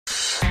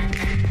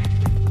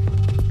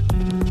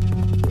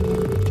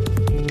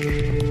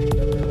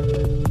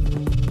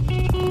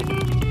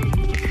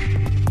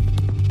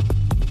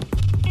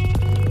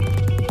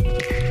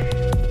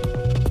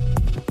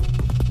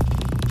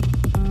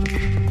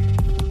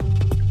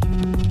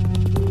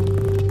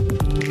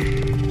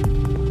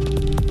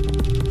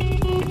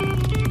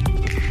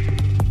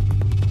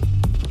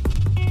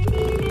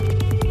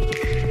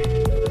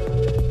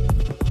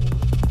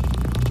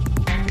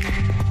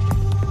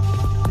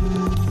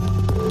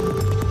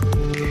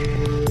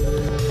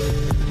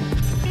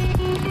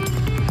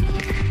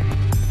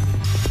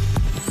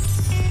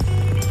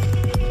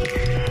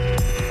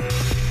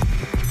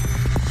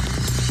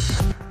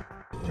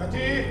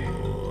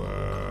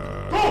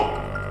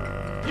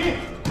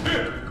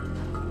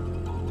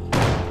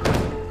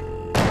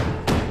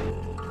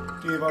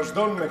Ti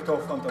vazhdon me këto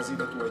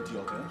fantazive tua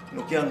idiote,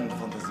 Nuk janë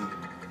fantazi,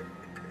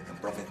 janë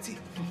profeci.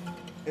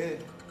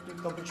 Ti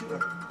kam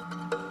pëlqyer.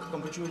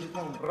 Kam pëlqyer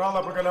gjithmonë.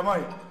 Ralla për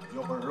kalamaj,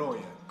 jo për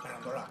roje,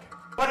 perandorake.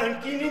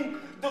 Parankinin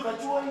do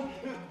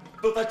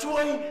ta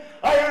quaj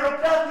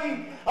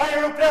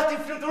aeroplati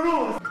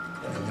fluturues.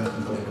 Gjatë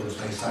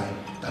të saj,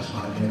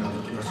 tashmarrja ka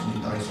të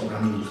personalitari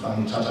sovrani,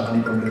 stani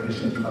çaçani për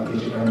reprezentimi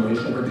pakëçi për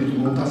ndërshëm për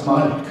ditë mund ta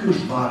smal. Ky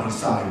është varri i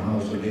saj,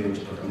 mauzoleu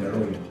që po të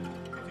nderojë.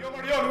 Jo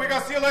Marion, e ka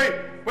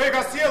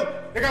sjell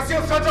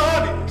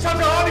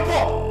Shahjahani po.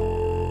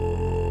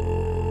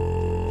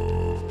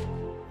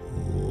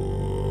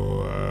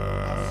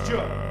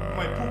 Asgjë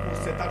më e bukur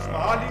se Taj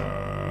Mahali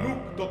nuk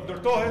do të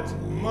ndërtohet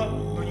më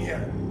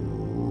ndonjëherë.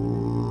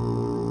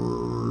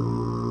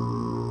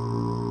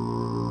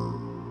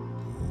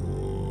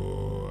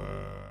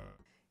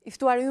 I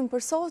ftuari ynë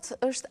për sot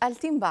është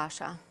Altin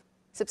Basha,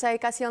 sepse ai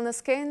ka sjellë në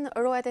skenë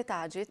Rojet e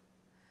Taxhit,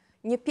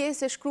 një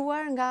pjesë e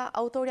shkruar nga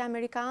autori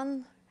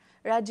amerikan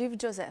Rajiv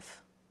Joseph.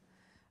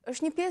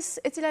 Është një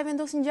pjesë e cila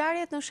vendos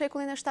ngjarjet në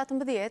shekullin e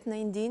 17, në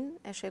Indinë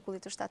e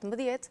shekullit të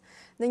 17,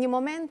 në një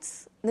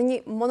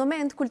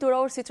monument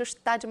kulturor siç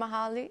është Taj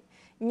Mahali,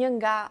 një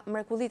nga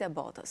mrekullitë e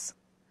botës.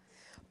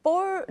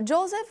 Por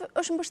Joseph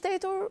është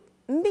mbështetur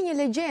mbi një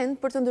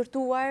legjendë për të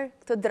ndërtuar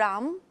këtë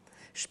dramë.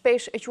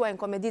 Shpesh e quajnë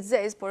komedi të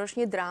zezë, por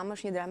është një dramë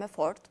e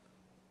fortë.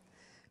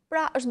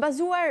 Pra, është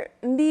bazuar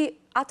mbi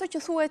ato që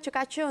thuhet që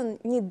ka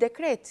qenë një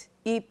dekret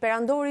i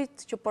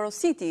perandorit që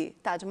porositi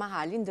Taj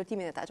Mahalin,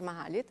 ndërtimin e Taj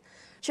Mahalit,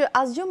 që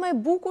asgjë më e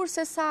bukur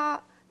se sa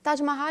Taj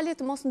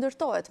Mahalit mos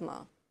ndërtohet më.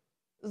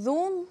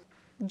 Dhunë,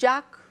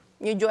 gjak,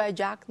 një gjoja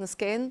gjak në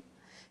skenë,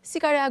 si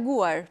ka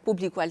reaguar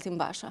publiku Altin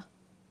Basha?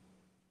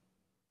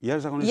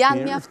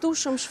 Janë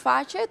mjaftueshëm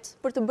shfaqet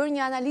për të bërë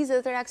një analizë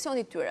dhe të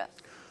reaksionit tyre.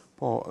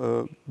 Po,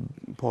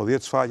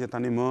 10 shfaqje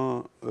tani më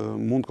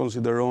mund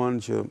konsiderohen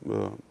që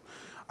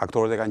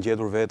aktorët e kanë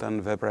gjetur veten,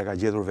 vepra e ka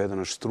gjetur veten,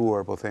 është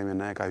shtruar, po themi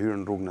ne, ka hyrë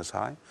në rrugën e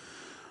saj.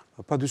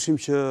 Padyshim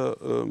që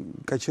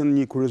ka qenë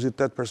një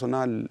kuriozitet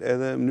personal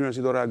edhe mënyra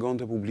si do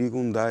reagonte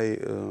publiku ndaj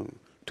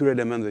këtyre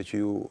elementeve që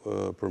ju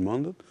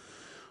përmendët,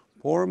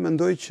 por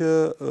mendoj që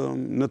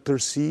në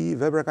tërësi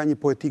vepra ka një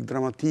poetik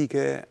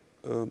dramatike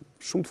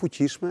shumë të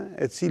fuqishme,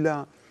 e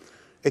cila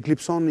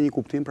eklipson në një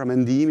kuptim, pra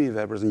mendimi i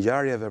veprës,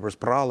 ngjarje, veprës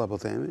pralla, po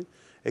themi,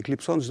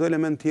 eklipson çdo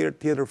element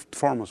tjetër të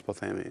formës, po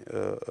themi,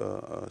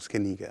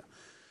 skenike.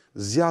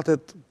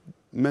 Zgjatet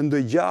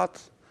mendoj gjatë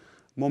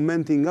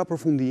momenti nga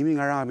përfundimi,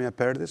 nga rrahja e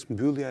perdes,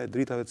 mbyllja e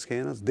dritave të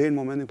skenës, deri në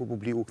momentin kur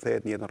publiku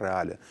kthehet në jetën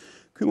reale.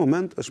 Ky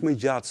moment është më i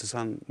gjatë se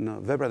sa në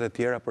veprat e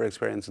tjera për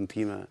eksperiencën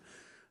time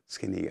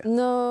skenike.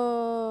 Në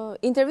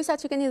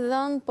intervistat që keni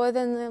dhënë, po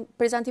edhe në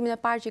prezantimin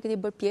e parë që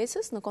keni bërë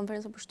pjesës, në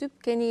konferencën për shtyp,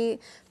 keni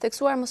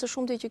theksuar më së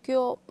shumti që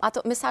kjo,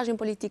 ato mesazhin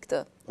politik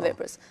të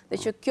veprës, dhe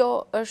që kjo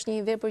është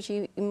një vepër që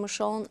i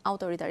mëshon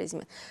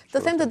autoritarizmin.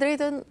 Të them të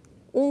drejtën,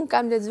 unë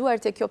kam lexuar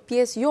te kjo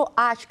pjesë jo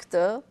aq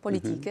këtë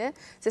politike,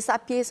 se sa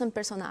pjesën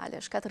personale,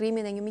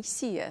 shkatërimin e një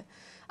miqësie.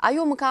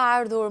 Ajo më ka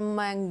ardhur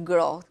më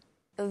ngrohtë.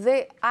 Dhe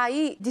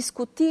ai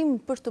diskutim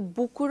për të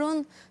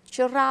bukurën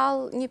që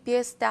rrallë një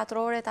pjesë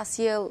teatrore ta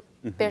sjell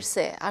per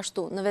se,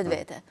 ashtu, në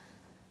vetvete.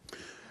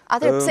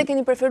 Atëherë pse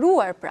keni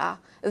preferuar pra,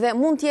 dhe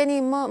mund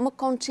t'jeni më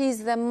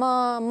konċiz dhe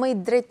më i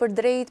drejt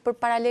për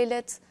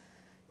paralelet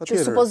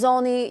që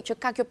supozoni që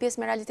ka kjo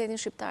pjesë me realitetin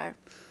shqiptar?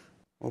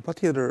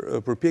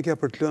 Patjetër, përpjekja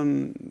për të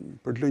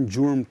lënë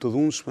gjurmë të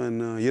dhunshme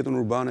në jetën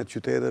urbane të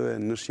qyteteve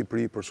në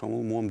Shqipëri, për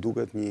shembull, mua më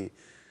duket një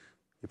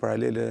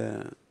paralele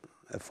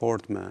e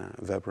fortë me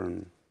veprën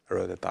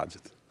Rojet e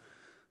Taxhit.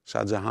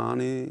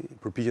 Shahjahani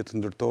përpiqet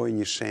të ndërtojë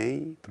një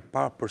shenjë të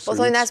papërsëritshme. Po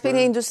thonë në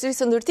aspektin e industrisë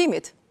së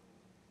ndërtimit.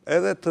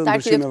 Edhe të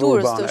ndryshimeve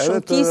urbane, të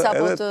shumtisë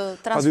apo të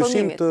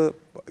transformimit.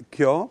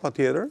 Kjo,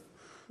 patjetër,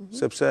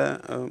 sepse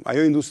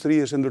ajo industri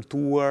është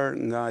ndërtuar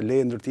nga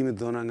leje ndërtimit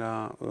dhëna nga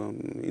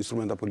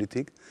instrumenta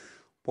politik,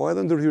 po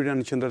edhe ndërhyrja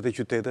në qendrat e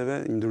qyteteve,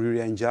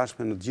 ndërhyrja e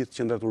ngjashme në të gjithë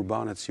qendrat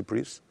urbane të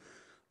Shqipërisë,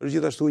 është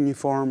gjithashtu një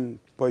formë,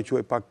 po e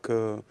quaj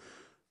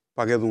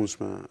pak e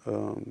dhunshme.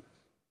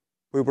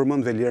 Po ju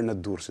përmend velierën e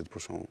Durrësit,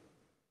 për shembull.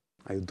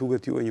 Ai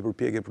duket ju një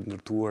përpjekje për të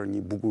ndërtuar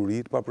një bukuri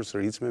të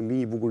papërsëritshme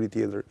mbi një bukuri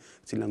tjetër,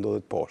 e cila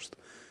ndodhet poshtë,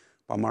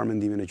 pa marrë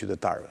mendimin e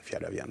qytetarëve,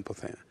 fjala vjen, po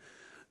them.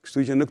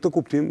 Kështu që në këtë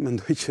kuptim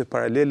mendoj që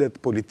paralelet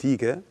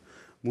politike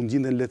mund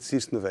gjenden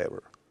lehtësisht në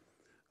vepër.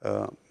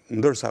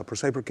 Ndërsa për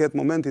sa i përket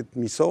momentit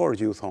miqësor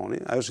që ju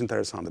thoni, ajo është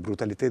interesante.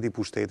 Brutaliteti i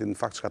pushtetit në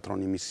fakt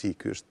shkatron një miqësi,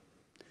 kjo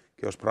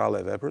është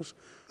pralla e veprës.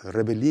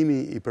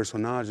 Rebelimi i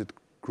personazhit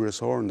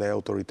kryesor ndaj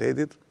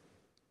autoritetit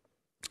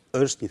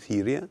është një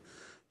thirrje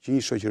që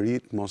një shoqëri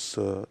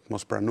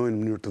mos pranojnë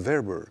në mënyrë të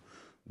verbër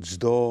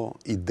çdo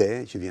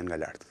ide që vjen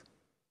nga lart.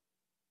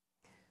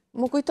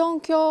 Më kujton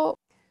kjo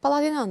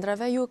Pallatin e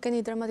Ëndrave, ju keni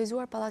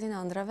dramatizuar Pallatin e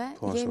Ëndrave,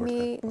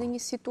 jemi në një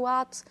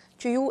situatë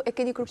që ju e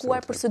keni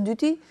kërkuar për së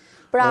dyti,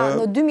 pra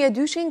në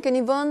 2002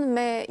 keni vënë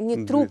me një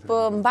trup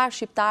mbar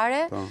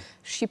shqiptare,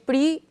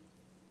 Shqipëri,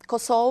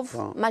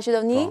 Kosovë,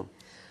 Maqedoni,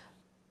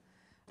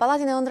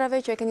 Pallatin e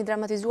Ëndrave që e keni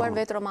dramatizuar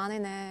vetë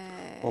romanin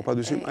e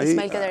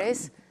Ismail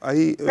Kaderes.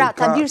 Pra,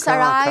 Tandir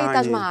Saraj,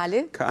 Taj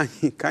Mahali.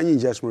 Ka një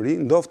ngjashmëri,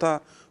 ndofta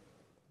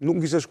nuk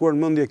më kishte shkuar në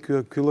mendje kjo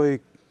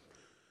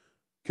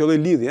lloj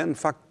lidhje, në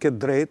fakt ke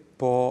drejt,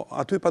 po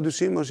aty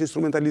padyshim është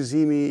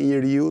instrumentalizimi i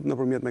njeriut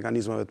nëpërmjet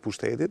mekanizmave të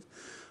pushtetit.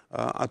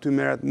 Aty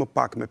merret më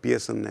pak me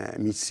pjesën e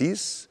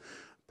miqësisë,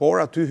 por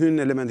aty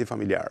hyn elementi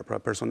familjar, pra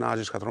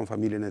personazhi shkatron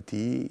familjen e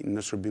tij në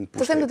shërbim të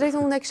pushtetit. Të them të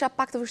drejtën, unë e kisha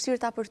pak të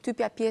vështirë ta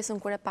përtypja pjesën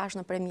kur e pash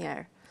në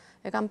premier.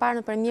 E kam parë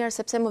në premier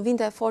sepse më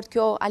vinte e fort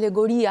kjo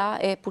alegoria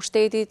e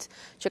pushtetit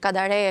që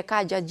Kadare e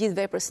ka gjatë gjithë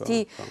veprës së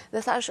tij dhe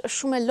thash është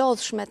shumë e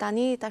lodhshme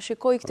tani ta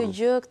shikoj këtë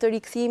gjë, këtë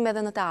rikthim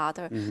edhe në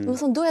teatr.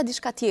 Domethënë doja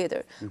diçka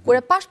tjetër. Kur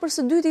e pash për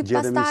së dyti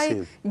pastaj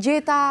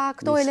gjeta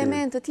këto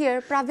elemente të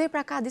tjerë, pra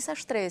vepra ka disa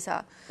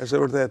shtresa.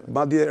 Është vërtet,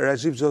 madje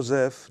Rajiv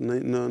Joseph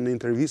në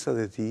intervistat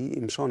e tij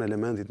i mëson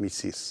elementit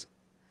miqësisë.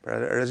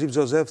 Pra Rajiv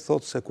Joseph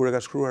thotë se kur e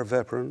ka shkruar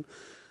veprën,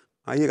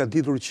 ai e ka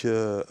ditur që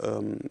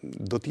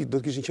do të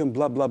kishin qenë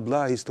bla bla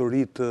bla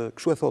historitë,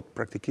 kështu e thot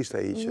praktikisht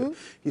ai që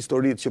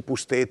historitë që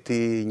pushteti,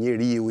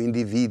 njeriu,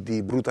 individi,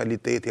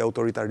 brutaliteti,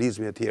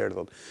 autoritarizmi e tjerë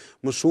thot.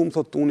 Më shumë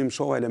thot unë më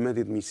shoha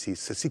elementit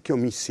miqësisë, se si kjo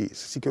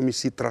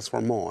miqësi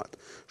transformohet,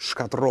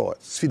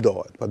 shkatërrohet,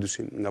 sfidohet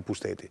padyshim nga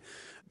pushteti.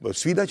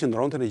 Sfida që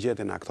ndronte në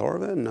gjetjen e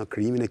aktorëve, në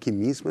krijimin e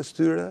kimisë mes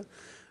tyre,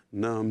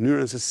 në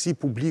mënyrën se si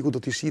publiku do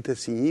t'i shite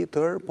si një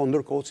tërë, po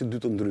ndërkohë si dy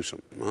të ndryshëm.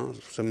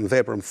 Se në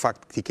vepër, në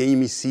fakt, ti ke një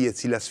misi e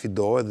cila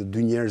sfidohet dhe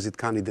dy njerëzit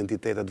kanë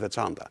identitetet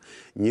veçanta.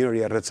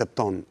 Njëri e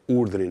recepton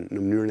urdhrin në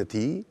mënyrën e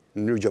tij,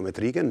 në mënyrë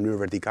gjeometrike, në mënyrë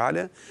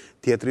vertikale,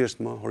 tjetri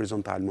është më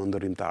horizontal, më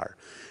ndërrimtar.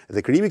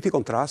 Dhe krijimi i këtij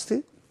kontrasti,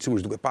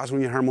 sigurisht duke pasur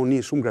një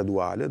harmoni shumë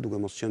graduale, duke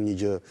mos qenë një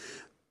gjë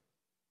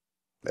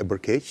e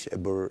bërë keq,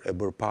 e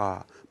bërë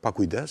pa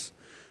kujdes,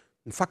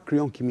 në fakt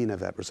krijon kiminë e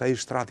veprës. Ai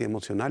është shtrati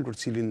emocional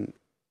për cilin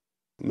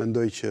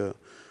mendoj që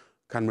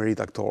kanë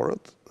merit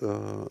aktorët,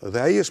 dhe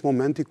ai është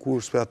momenti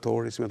kur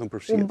spektatori, si më thon,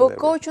 përfshihet. U bë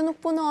kohë që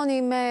nuk punoni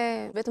me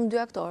vetëm dy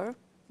aktorë,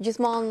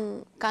 gjithmonë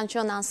kanë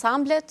qenë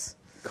ansamblet.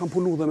 Kam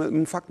punu dhe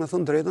në fakt me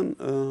thënë drejtën,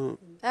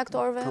 e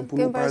aktorëve, kam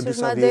punu para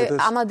disa kemi vjetës.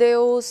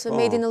 Amadeus,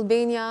 Made in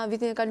Albania,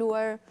 vitin e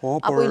kaluar,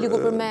 apo i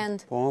ligu për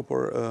mend. Po,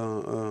 por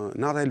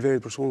Nata Elverit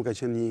për shkakun ka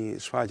qenë një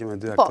shfaqje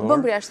me dy aktorë. Po, bën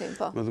përjashtim,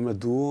 po. Me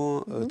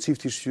duo,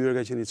 Çifti i Shqyr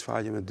ka qenë një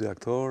shfaqje me dy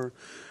aktorë.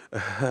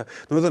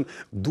 Domethënë,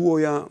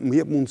 duoja më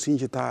jep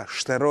mundësinë që ta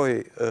shteroj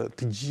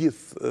të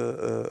gjithë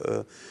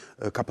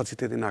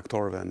kapacitetin e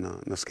aktorëve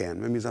në skenë,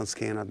 me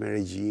mizanskenat, me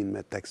regjin,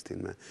 me tekstin,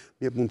 më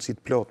jep mundësi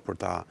të plot për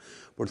ta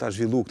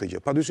zhvilluar këtë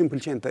gjë. Padyshim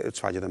pëlqen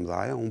shfaqjet e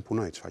mëdha, unë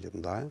punoj të shfaqjet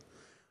e mëdha.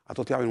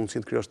 Ato t'japin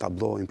mundësinë të krijosh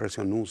tablo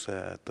impresionuese,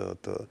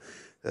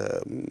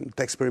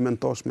 të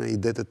eksperimentosh me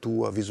idetë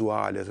tua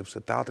vizuale,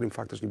 sepse teatri në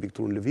fakt është një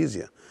pikturë në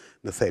lëvizje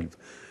në thelb.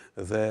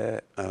 Dhe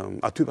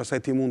aty pastaj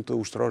ti mund të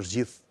ushtrosh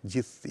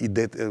gjithë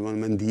idetë,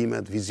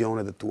 mendimet,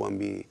 vizionet e tua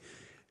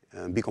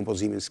mbi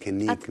kompozimin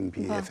skenik,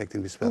 mbi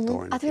efektin mbi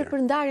spektatorin. Atëherë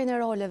për ndarjen e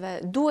roleve,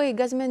 duhej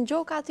Gazmen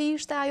Gjoka aty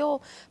ishte ajo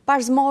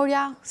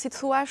parzmorja, si të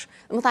thuash,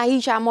 më tha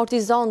ai që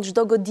amortizon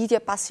çdo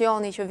goditje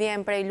pasioni që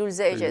vjen prej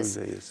lulzegjes.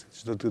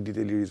 Çdo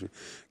goditje lirizmi.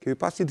 Kemi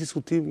pas një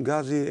diskutim,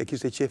 Gazi e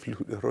kishte qef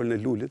rolin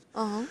e Lulit.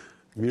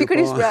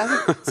 Pikërisht pra,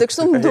 se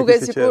kështu më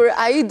duket sikur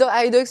ai do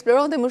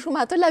eksploronte më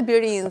shumë atë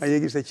labirint. Ai e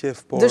kishte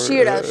qef, por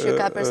dëshira që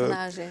ka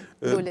personazhi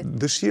Lulit.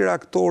 Dëshira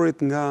aktorit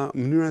nga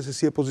mënyra se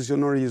si e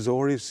pozicionon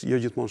regjizori jo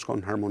gjithmonë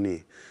shkon në harmoni.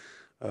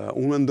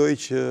 Unë mendoj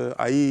që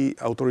ai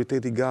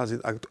autoriteti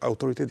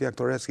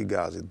aktoresk i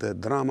Gazit dhe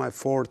drama e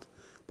fortë,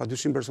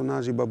 padyshim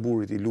personazhi i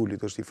baburit i Lulit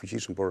është i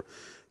fuqishëm, por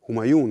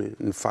Humayuni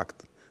në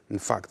fakt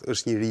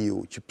është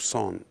njeriu që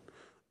pëson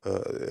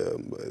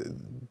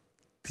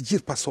të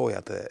gjithë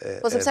pasojat e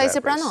po sepse ai se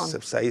pranon.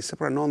 Sepse ai se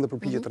pranon dhe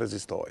përpiqet të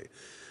rezistojë.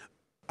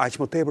 Aq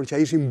më tepër që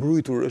ai është i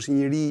mbrojtur, është një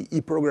njeri i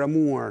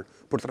programuar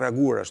për të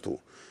reaguar ashtu.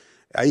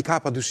 Ai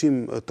ka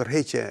padyshim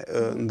tërheqje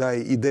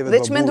ndaj ideve të baburit.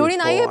 Dhe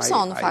çmendurinë ai e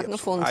pson në fakt në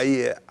fund.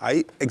 Ai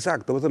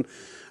eksakt, domethënë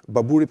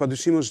baburi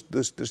padyshim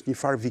është një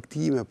farë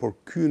viktime, por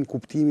ky në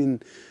kuptimin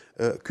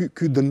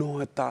ky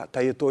dënohet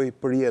ta jetojë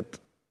përjet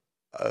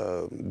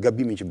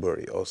gabimin që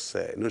bëri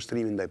ose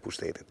nështrimin ndaj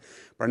pushtetit.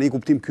 Pra në një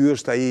kuptim ky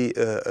është ai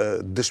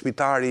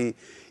dëshmitari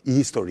i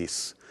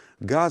historisë.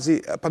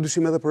 Gazi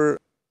padyshim edhe për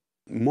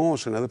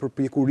moshën, edhe për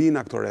pjekurinë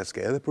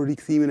aktoreske, edhe për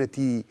rikthimin e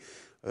tij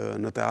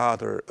në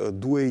teatr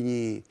duhej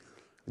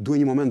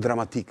një moment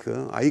dramatik.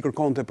 Ai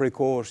kërkonte prej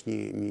kohësh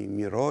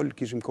një rol,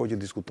 kishim kohë që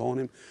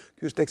diskutonim.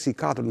 Ky është teksti i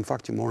katërt në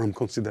fakt që morëm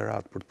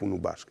konsiderat për të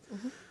punuar bashkë.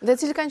 Dhe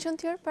cilë kanë qenë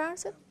tjerë për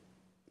arsit?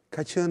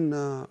 Ka qenë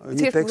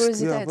një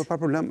tekst, pa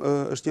problem,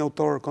 është një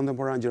autor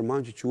kontemporan gjerman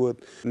që quhet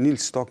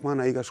Nils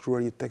Stockmann, ai ka shkruar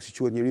një tekst që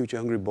quhet Njeriu që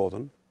hëngri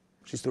botën.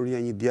 Është historia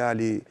e një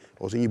djali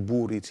ose një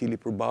burri i cili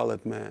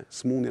përballet me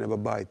sëmundjen e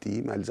babait të tij,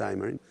 me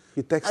Alzheimerin.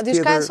 Një tekst tjetër.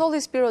 Diçka e solli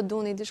Spiro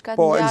Duni, diçka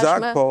të ngjashme. Po,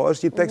 eksakt, po,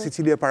 është një tekst i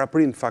cili e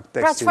paraprin fakt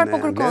tekstin. Pra çfarë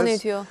po kërkoni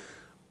ju?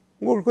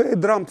 Unë kërkoj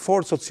dramë të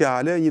fortë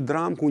sociale, një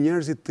dramë ku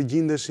njerëzit të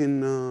gjendeshin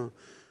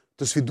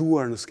të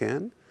sfiduar në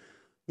skenë.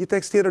 Një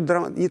tekst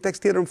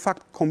tjetër në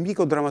fakt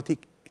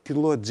komiko-dramatik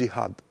titullohet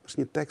Xhihad.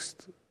 Është një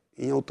tekst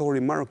i një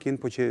autori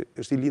marokin, po që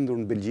është i lindur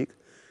në Belgjik,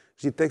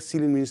 është një tekst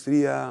cilin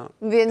Ministria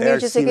Vjen mirë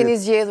që se keni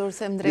zgjedhur,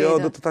 se më drejtë. Jo,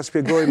 do të ta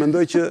shpjegoj,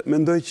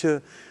 mendoj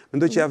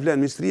që ja vlen.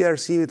 Ministria e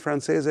Arsimit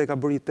franceze ka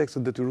bërë një tekst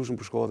të detyrueshëm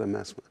për shkollat e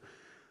mesme.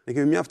 Ne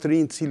kemi mjaft të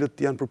rinj të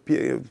cilët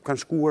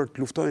kanë shkuar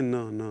të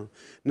luftojnë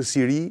në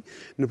Siri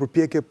në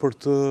përpjekje për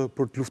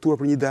të luftuar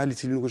për një ideal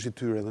i cili nuk është i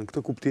tyre. Dhe në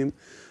këtë kuptim,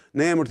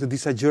 në emër të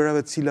disa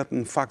gjërave të cilat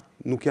në fakt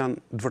nuk janë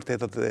të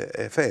vërtetat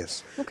e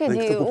fesë. Nuk e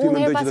di,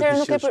 unë herë pas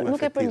here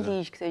nuk e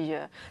përgjigj këtë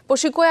gjë. Po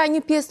shikoja një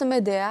pjesë të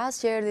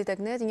Medeas që erdhi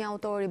tek ne, një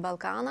autor i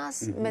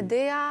Ballkanas,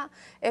 Medea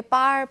e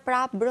parë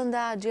prap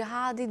brenda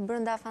xhihadit,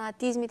 brenda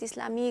fanatizmit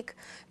islamik,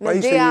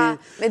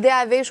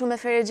 Medea e veshur me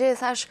feregje,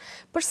 thash,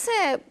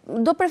 përse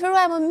do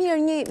preferoja më mirë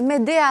një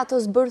Medea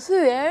të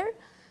zbërthyer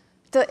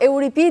të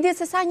Euripidit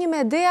se sa një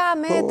Medea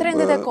me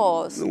trendet e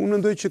kohës. Unë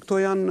mendoj që këto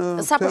janë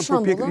sa për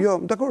shembull. Jo,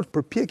 dakord,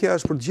 përpjekja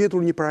është për të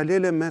gjetur një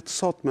paralele me të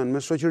sotmen,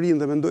 me shoqërinë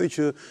dhe mendoj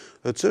që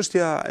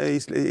çështja e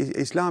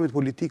islamit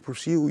politik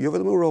përfshiu jo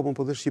vetëm Europën,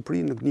 por edhe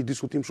Shqipërinë në një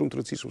diskutim shumë të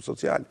rëndësishëm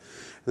social.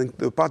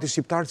 Dhe pati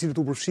shqiptarë cilët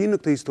u përfshinë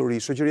në këtë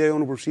histori, shoqëria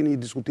jonë u përfshin në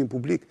një diskutim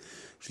publik.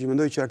 Kështu që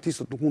mendoj që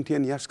artistët nuk mund të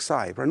jenë jashtë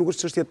kësaj. Pra nuk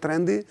është çështje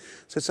trendi,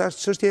 sepse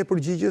është çështje e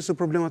përgjigjes së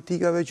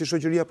problematikave që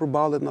shoqëria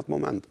përballet në atë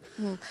moment.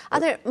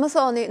 Atëherë, më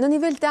thoni, në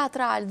nivel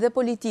teatral dhe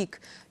politik,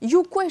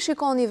 ju ku e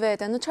shikoni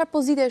veten, në çfarë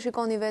pozite e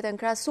shikoni veten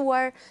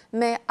krahasuar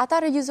me ata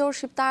regjisorë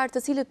shqiptar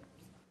të cilët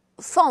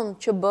thonë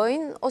që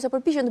bëjnë ose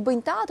përpiqen të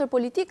bëjnë teatr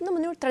politik në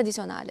mënyrë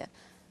tradicionale?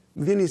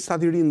 Vjen një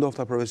stad i ri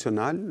ndofta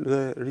profesional dhe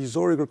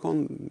regjizori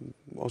kërkon,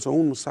 ose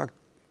unë më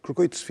saktë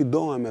kërkoj të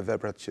sfidohem me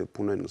veprat që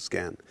punojnë në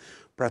skenë.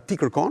 Pra ti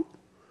kërkon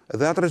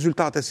dhe atë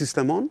rezultate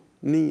sistemon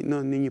në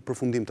një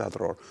përfundim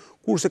teatror.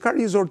 Kurse ka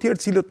regjizorë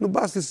tjerë cilët në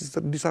bazë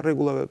të disa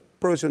rregullave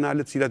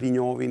profesionale të cilat i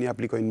njohin, i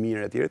aplikojnë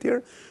mirë etj.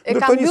 E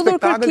kanë mbyllur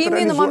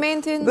kërkimin në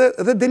momentin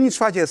dhe del një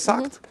shfaqje e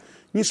saktë,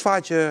 një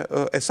shfaqje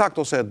e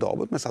saktë ose e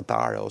dobët,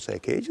 mesatare ose e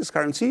keqe,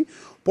 s'ka rëndësi,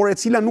 por e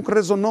cila nuk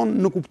rezonon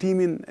në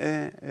kuptimin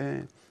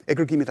e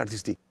kërkimit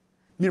artistik.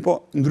 Mirë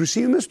po,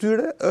 ndryshimi mes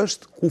tyre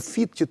është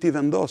kufit që ti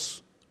vendos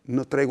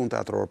në tregun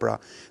teatror. Pra,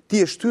 ti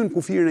e shtyn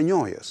kufirin e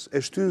njohjes,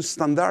 e shtyn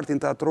standardin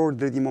teatror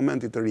drejt një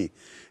momenti të ri.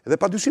 Dhe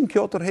padyshim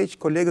kjo tërheq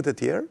kolegët e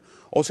tjerë,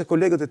 ose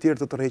kolegët e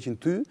tjerë të tërheqin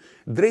ty,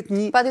 drejt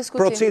një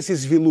procesi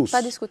zhvillues.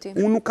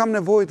 Unë nuk kam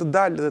nevojë të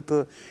dalë dhe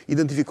të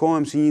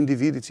identifikohem si një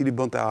individ i cili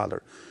bën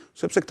teatr.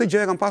 Sepse këtë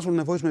gjë e kam pasur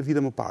nevojshme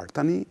vite më parë.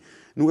 Tani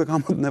nuk e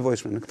kam më të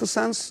nevojshme. Në këtë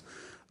sens,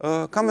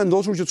 kam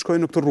vendosur që të shkoj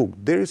në këtë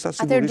rrugë, derisa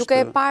sigurisht. Atëherë duke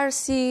e parë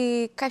si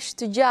kaq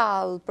të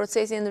gjallë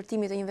procesi i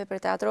ndërtimit të një vepre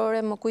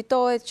teatrore, më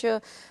kujtohet që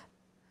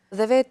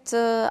dhe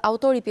vetë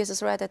autori i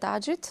pjesës Roja e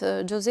Taxhit,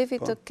 Josefi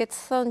të ketë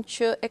thënë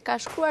që e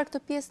ka shkruar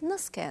këtë pjesë në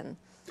skenë.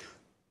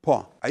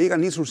 Po, ai ka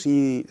nisur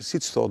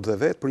siç thotë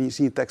dhe vetë për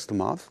si një tekst të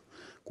madh,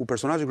 ku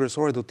personazhet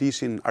kryesorë do të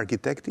ishin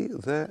arkitekti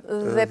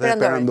dhe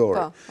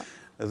perandori.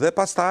 Dhe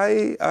pastaj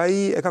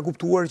ai e ka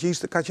kuptuar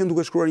që ka qenë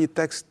duke shkruar një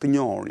tekst të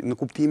njohur, në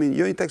kuptimin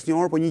jo një tekst të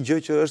njohur, por një gjë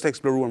që është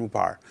eksploruar më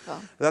parë.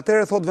 Dhe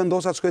atëherë thotë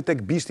vendosa të shkoj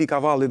tek bishti i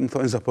kavallit, më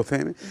thonë apo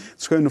themi,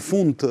 të shkoj në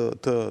fund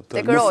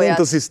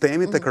të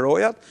sistemit, tek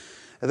rojat.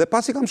 Dhe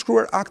pasi kam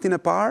shkruar aktin e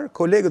parë,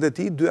 kolegët e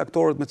tij, dy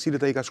aktorët me të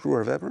cilët ai ka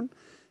shkruar veprën,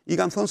 i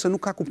kanë thënë se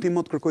nuk ka kuptim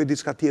më të kërkojë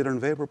diçka tjetër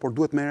në vepër, por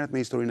duhet merret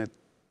me historinë e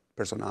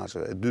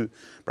personazheve,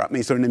 pra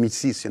me historinë e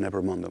miqësisë që ne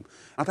përmendëm.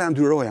 Ata janë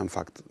dy roja në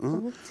fakt,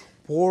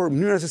 por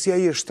mënyra se si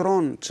ai e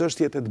shtron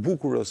çështjet e të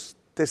bukurës,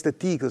 të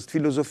estetikës, të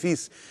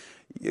filozofisë,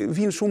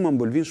 vinë shumë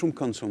ëmbël, vinë shumë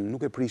këndshëm,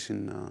 nuk e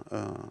prishin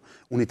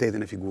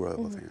unitetin e figurave,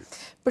 po themi.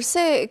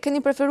 Përse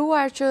keni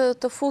preferuar që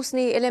të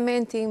fusni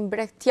elementin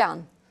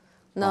brechtian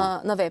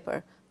në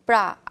vepër?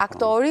 Pra,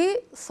 aktori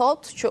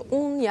thot që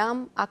unë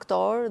jam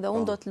aktor dhe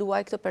unë do të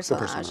luaj këtë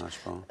personazh.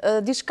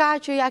 Diçka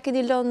që ja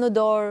keni lënë në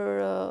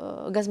dorë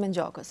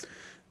Gazmengjokës?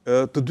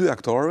 Të dy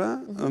aktorëve,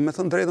 me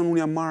thënë drejtën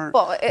unë jam marrë...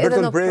 Po,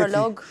 edhe në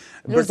prolog,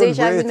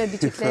 Lërzeqa e me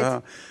bicikletë.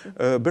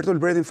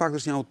 Bertolt Brecht, në fakt,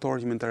 është një autor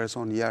që më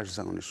intereson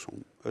jashtëzakonisht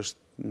shumë.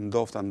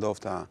 Është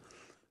ndofta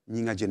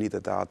një nga gjenit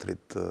e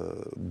teatrit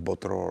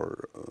botror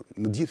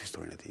në gjithë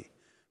historinë e tij.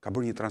 Ka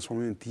bërë një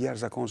transformim të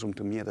jashtëzakonshëm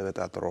të mjeteve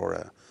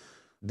teatrore,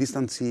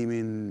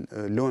 distancimin,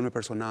 lojën me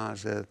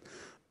personazhet,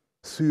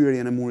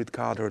 thyerjen e murit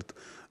katërt.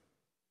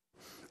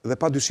 Dhe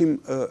padyshim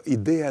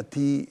ideja e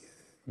tij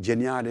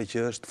geniale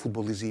që është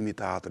futbollizimi i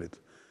teatrit.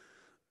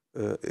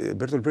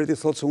 Bertolt Brecht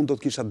thotë se unë do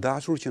të kisha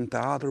dashur që në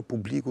teatr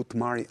publiku të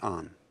marrë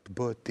anë, të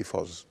bëhet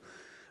tifoz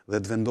dhe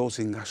të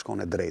vendosi nga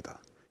shkon e drejta.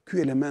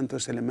 Ky element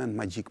është element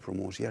magjik për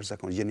mua, është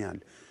jashtëzakonisht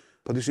genial.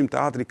 Padyshim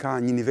teatri ka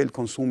një nivel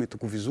konsumi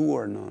të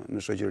kufizuar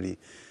në shoqëri.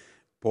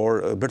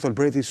 Por Bertolt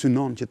Brecht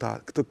synon që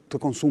këtë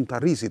konsum të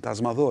arrisi, të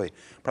azmadhoj,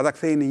 pra ta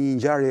kthej në një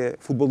ngjarje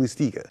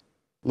futbollistike.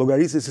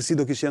 Llogarisni se si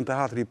do kishte qenë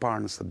teatri i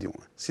parë në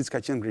stadiume, siç ka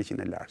qenë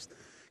Greqinë e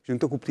lashtë. Që në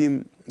këtë kuptim,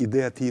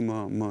 ideja ti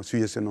më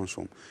sugjestionon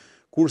shumë.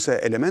 Kurse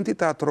elementi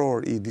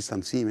teatror i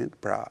distancimit,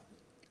 pra,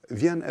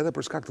 vjen edhe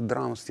për shkak të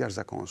dramës të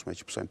jashtëzakonshme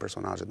që pësojnë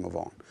personazhet më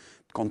vonë.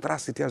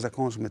 Kontrasti të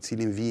jashtëzakonshëm me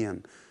cilin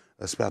vjen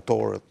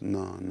spektatorët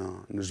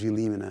në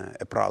zhvillimin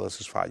e prallës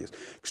së shfaqjes.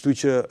 Kështu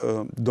që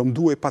do më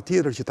duhej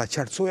patjetër që ta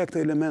qartësoja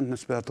këtë element me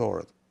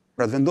spektatorët.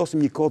 Pra të vendosim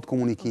një kodë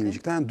komunikimi,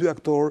 që këta janë dy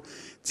aktorë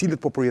cilët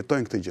po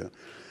përjetojnë këtë gjë.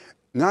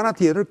 Nga ana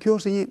tjetër, kjo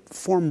është një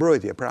formë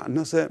mbrojtje. Pra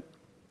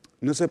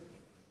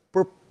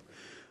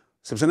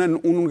sepse unë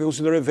nuk e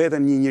konsideroj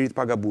veten një njerëz të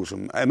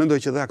pagabueshëm. E mendoj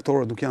që dhe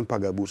aktorët nuk janë të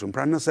pagabueshëm.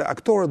 Pra nëse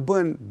aktorët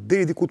bëhen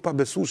deri diku të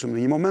pabesueshëm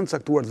në një moment të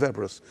caktuar të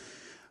veprës,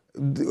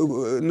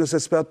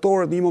 nëse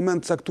spektatorët në një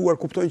moment të caktuar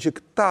kuptojnë që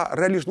këta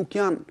realisht nuk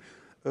janë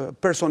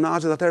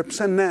personazhet, atëherë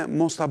pse ne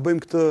mos ta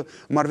bëjmë këtë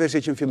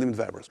marrëveshje që në fillim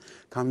të veprës.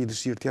 Kam një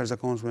dëshirë të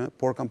jashtëzakonshme,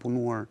 por kam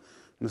punuar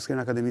në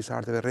skenën Akademisë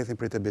Arteve rrethin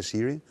prej te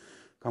Beshiri,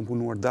 kam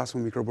punuar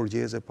dasmë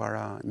mikroborgjeze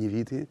para një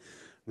viti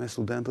me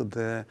studentët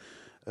dhe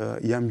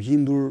jam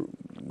gjendur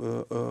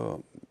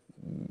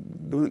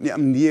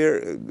jam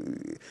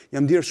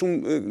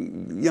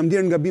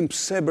ndier ngabim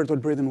pse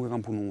Bertolt Brecht nuk e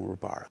kam punuar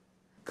përpara.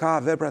 Ka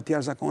vepra të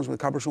jashtëzakonshme,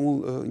 ka për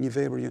shembull një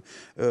vepër që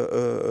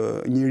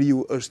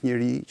njeriu është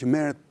njeri që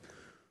merret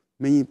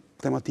me një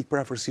tematikë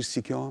parafërsisht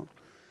si kjo.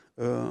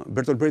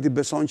 Bertolt Brecht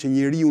beson që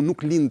njeriu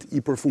nuk lind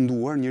i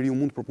përfunduar, njeriu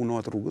mund të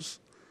përpunohet rrugës.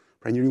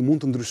 Pra njeriu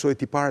mund të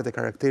ndryshojë tiparet e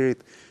karakterit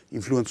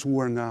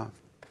influencuar nga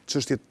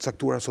çështje të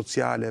caktuara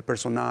sociale,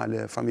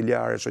 personale,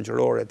 familjare,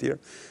 shoqërore etj.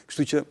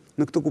 Kështu që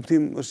në këtë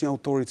kuptim është një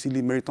autor i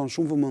cili meriton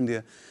shumë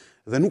vëmendje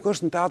dhe nuk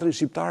është në teatrin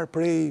shqiptar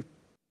prej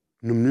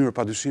në mënyrë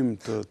padyshim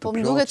të po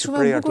më duket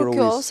shumë e bukur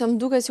kjo, se më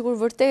duket sikur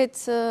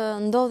vërtet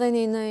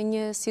ndodheni në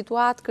një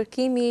situatë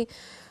kërkimi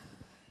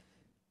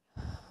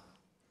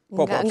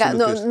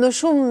në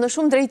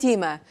shumë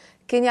drejtime.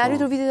 Keni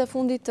arritur vitet e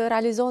fundit të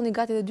realizoni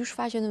gati dhe 2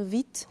 shfaqje në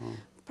vit.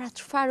 Pra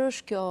çfarë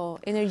është kjo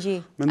energji?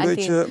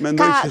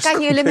 Ka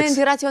një element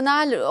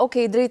iracional,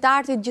 okay, drejt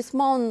artit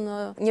gjithmonë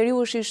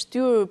njeriu është i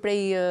shtyr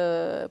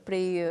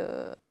prej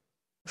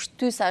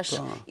shtysash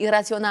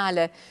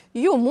iracionale.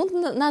 Ju mund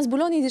na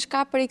zbuloni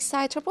diçka për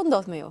kësaj, çfarë po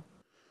ndodh me ju?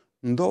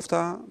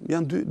 Ndofta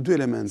janë dy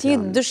elemente. Si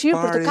dëshirë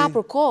për të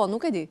kapur kohë,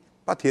 nuk e di.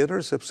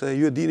 Patjetër, sepse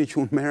ju e dini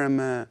që unë merrem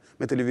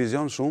me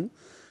televizion shumë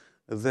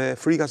dhe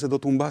frika se do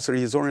të humbas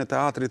regjisorin e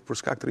teatrit për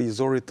shkak të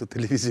regjisorit të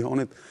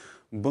televizionit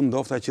bën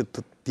ndofta që të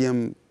jem.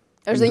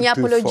 Është dhe një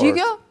apologji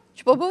kjo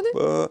që po bëni?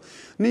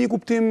 Në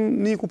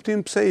një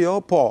kuptim pse jo,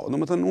 po.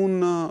 Domethënë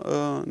unë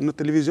në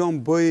televizion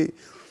bëj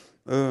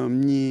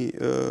një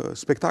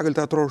spektakël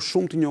teatror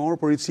shumë të njohur,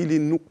 por i cili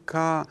nuk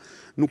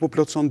po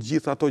plotëson të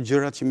gjitha ato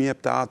gjërat që më jep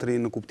teatri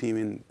në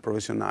kuptimin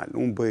profesional.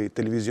 Unë bëj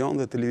televizion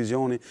dhe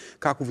televizioni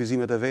ka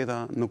kufizimet e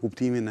veta në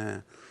kuptimin e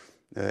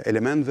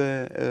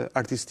elementeve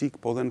artistik,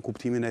 po dhe në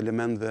kuptimin e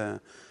elementeve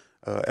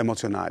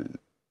emocional.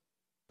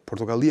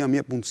 Portokallia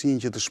më jep mundësinë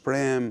që të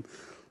shprehem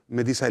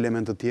me disa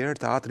elemente të tjerë,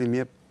 teatri më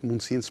jep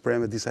mundësinë të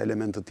shprehem me disa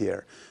elemente të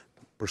tjerë.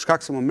 Për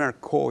shkak se më merr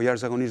kohë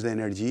jashtëzakonisht dhe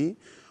energji,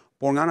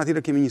 por nga ana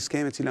tjetër kemi një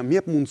skemë e cila më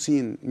jep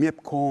mundësinë, më jep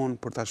kohën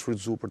për ta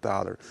shfrytzuar për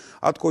teatr.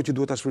 Atë kohë që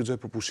duhet ta shfrytëzoj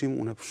për pushim,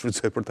 unë e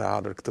shfrytëzoj për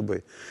teatr, këtë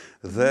bëj.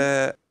 Dhe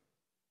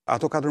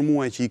ato 4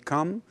 muaj që i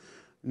kam,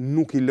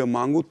 nuk i lë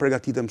mangut,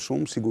 përgatitem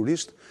shumë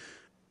sigurisht.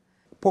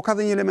 Po ka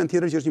dhe një element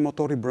tjetër që është një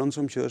motor i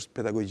brendshëm, që është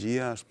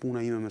pedagogjia, është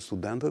puna ime me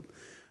studentët.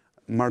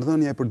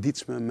 Marrëdhënia e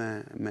përditshme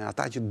me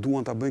ata që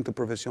duan ta bëjnë këtë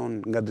profesion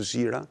nga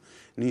dëshira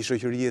në një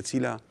shoqëri e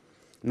cila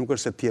nuk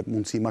është se të jep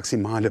mundësi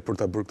maksimale për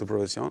ta bërë këtë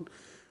profesion,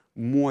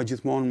 mua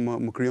gjithmonë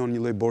më krijon një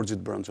lloj borxhi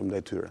të brendshëm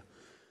ndaj tyre.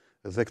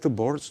 Dhe këtë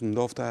borxh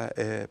ndofta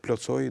e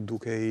plotësoj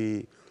duke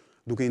i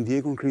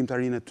ndjekur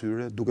krijimtarinë e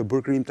tyre, duke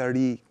bërë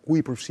krijimtari ku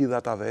i përfshi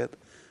ata vetë,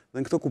 dhe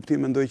në këtë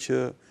kuptim mendoj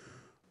që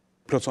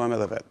plotësohem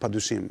edhe vetë,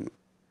 padyshim.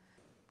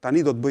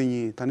 Tani do të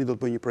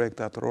bëj një projekt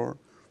teatror.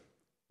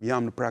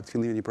 Jam në prag të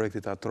fillimit një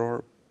projekti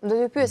teatror. Do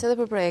t'ju pyes edhe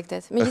për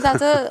projektet.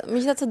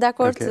 Megjithatë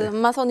dakord,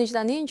 ma thoni që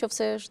tani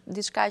nëse është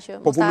diçka që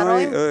mos ta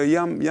harrojmë.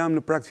 Jam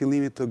në prag të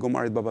fillimit të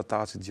Gomarit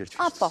Babatasit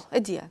Gjergjishtit. Po,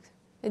 e dia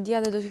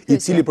dhe do t'ju pyes.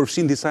 I cili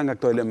përfshin disa nga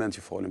këto elementë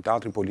që folim,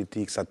 teatrin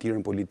politik, satirën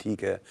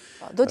politike.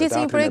 Do të jetë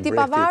si një projekt i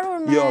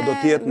pavarur me Jo, do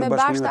të jetë në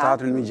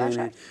bashkëpunim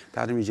me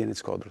teatrin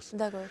Migjenit Shkodrës.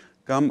 Dakor.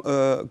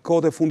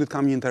 Kohët e fundit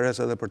kam një interes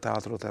edhe për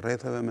teatrot e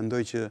rrethave,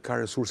 mendoj që ka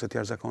resurse të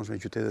jashtëzakonshme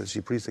në qytetet e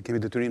Shqipërisë dhe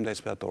kemi detyrim ndaj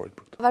spektatorit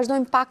për këtë.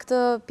 Vazhdojmë pak të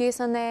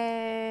pjesën e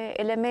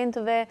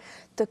elementeve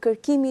të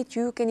kërkimit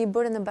që ju keni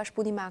bërë në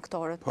bashkëpunim me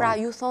aktorët. Pra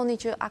ju thoni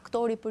që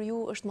aktori për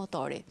ju është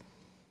motori.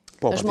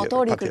 Është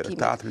motori i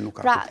kërkimit. Teatri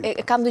nuk ka. Pra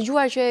kam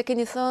dëgjuar që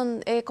keni thënë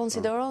e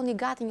konsideroni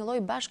gati një lloj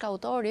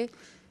bashkëautori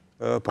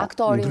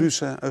aktorin.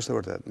 Ndryshe është e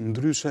vërtet.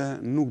 Ndryshe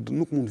nuk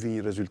mund të vijë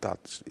një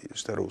rezultat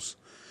shtërrues.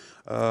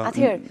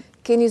 Atëherë,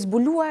 keni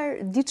zbuluar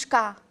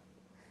diçka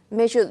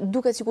me që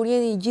duket sikur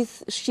jeni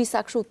gjithë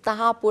shqisa kështu të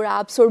hapura,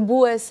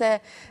 absorbuese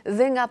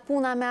dhe nga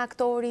puna me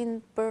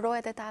aktorin për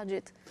rojet e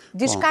taxhit.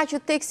 Diçka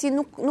që teksti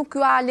nuk ju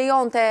a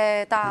lejonte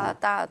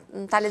ta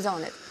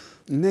lexonit.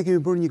 Ne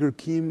kemi bërë një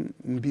kërkim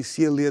mbi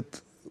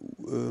sjelljet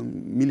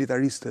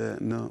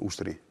militariste në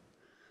ushtri.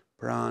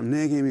 Pra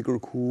ne kemi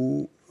kërku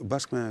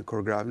bashkë me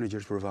koreografin e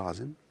Gjergj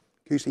Përvazin.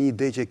 Kjo ishte një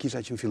ide që e kisha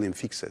që në fillim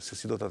fikse se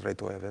si do ta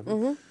trajtoja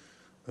veprën.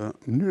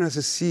 Mënyra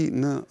se si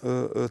në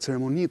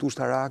ceremonitë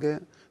ushtarake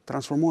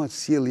transformohet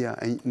sjellja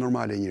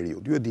normale e njeriu.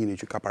 Ju e dini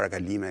që ka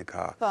parakalime,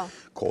 ka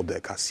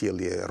kode, ka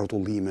sjellje,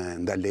 rrotullime,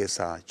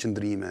 ndalesa,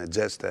 qëndrime,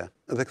 xheste.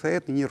 Dhe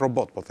kthehet në një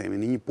robot, po themi,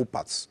 në një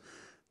pupac,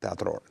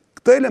 teatror.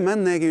 Këtë element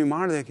ne e kemi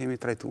marrë dhe e kemi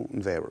trajtuar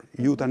në vepër.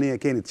 Ju tani e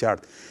keni të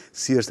qartë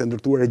si është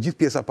ndërtuar e gjithë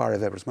pjesa parë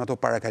e veprës, me ato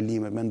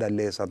parakalimet, me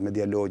ndalesat, me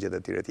dialogjet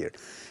e tjera.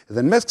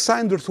 Dhe në mes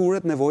kësaj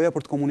ndërthuret nevoja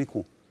për të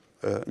komunikuar.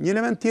 Një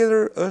element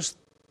tjetër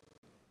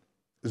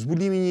është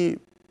zbulimi një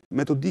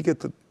metodike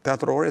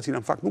teatrore, e cila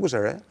në fakt nuk është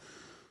e re,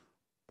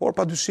 por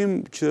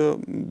padyshim që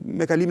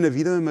me kalimin e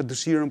viteve, me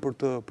dëshirën për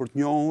të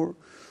njohur,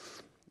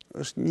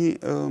 është një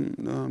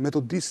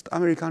metodist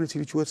amerikan i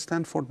cili quhet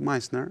Stanford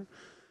Meisner.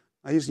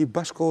 Ai është një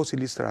bashkëkohës i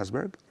Lee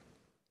Strasberg.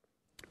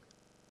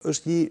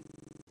 Është një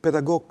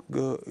pedagog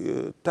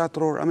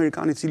teatror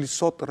amerikan i cili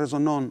sot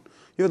rezonon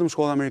jo vetëm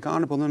shkolla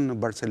amerikane, por edhe në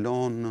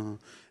Barcelonë,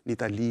 në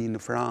Itali,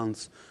 në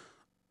Francë.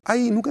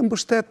 Ai nuk e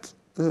mbështet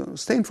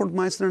Stanford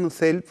Meisner në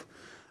thelb.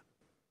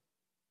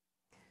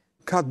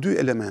 Ka dy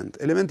element.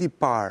 Elementi i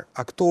parë,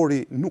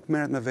 aktori nuk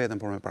merret me veten,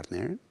 por me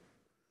partnerin.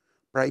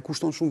 Pra i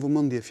kushton shumë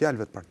vëmendje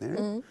fjalëve të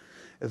partnerit.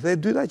 Dhe e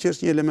dyta, që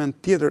është një element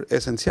tjetër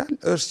esencial,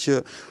 është që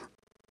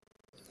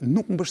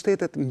nuk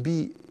mbështetet mbi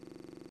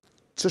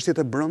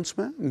çështjet e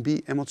brendshme, mbi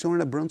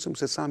emocionin e brendshëm,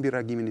 se sa mbi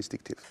reagimin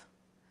instiktiv.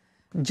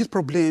 Gjithë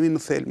problemi në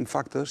thelb në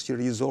fakt është që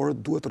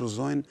regjisorët duhet të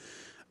rrëzojnë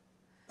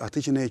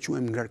atë që ne e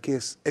quajmë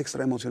ngarkesë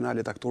ekstra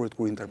emocionale të aktorit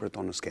kur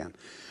interpreton në skenë.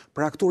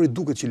 Pra aktori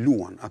duket që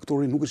luan,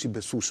 aktori nuk është i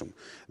besueshëm.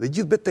 Dhe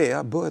gjithë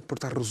betejë bëhet për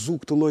ta rrëzuar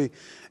këtë lloj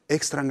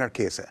ekstra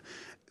ngarkese.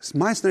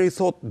 Meisner i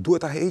thot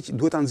duhet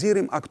ta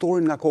nxjerrim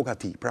aktorin nga koka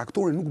e tij. Pra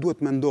aktori nuk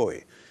duhet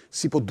mendoj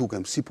si po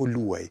dukem, si po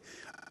luaj.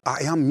 A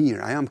jam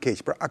mirë, a jam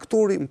keq. Pra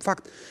aktori në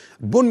fakt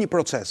bën një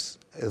proces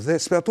dhe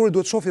spektatori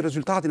duhet shohë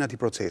rezultatin e atij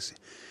procesi.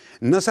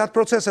 Nëse atë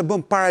proces e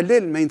bën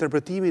paralel me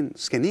interpretimin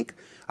skenik,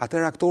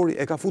 atëherë aktori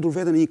e ka futur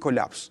veten në një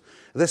kolaps.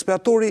 Dhe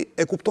spektatori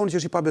e kupton që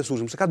është i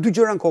pabesueshëm, se ka dy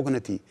gjëra në kokën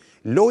e tij: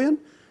 lojën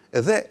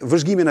dhe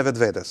vëzhgimin e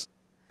vetvetes.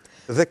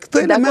 Dhe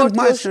këtë element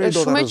Meisner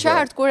do ta rrezoj. Shumë e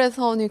qartë kur e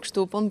thoni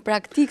kështu, po në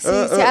praktikë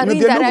si arrin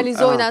ta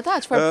realizojnë ata,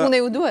 çfarë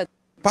pune ju duhet?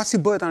 Pasi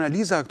bëhet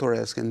analiza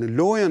aktoreske në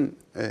lojën,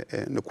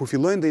 kur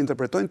fillojnë dhe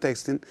interpretojnë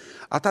tekstin,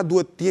 ata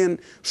duhet të jenë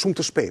shumë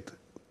të shpejtë.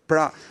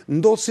 Pra,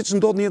 siç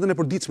ndodh në jetën e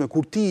përditshme,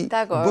 kur ti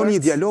bën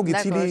një dialog i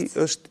cili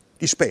është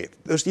i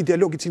shpejtë, është një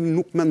dialog i cili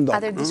nuk mendon.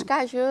 Atë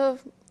diçka që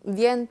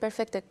vjen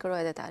perfekt tek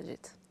roja e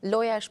detajit.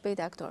 Loja e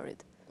shpejtë e aktorit.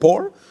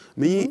 Por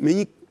me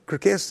një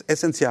kërkesë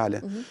esenciale,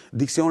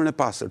 diksionin e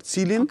pastër,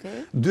 cilin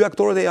dy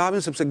aktorët e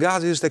japin sepse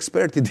Gazi është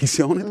ekspert i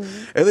diksionit,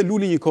 edhe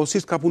Luli një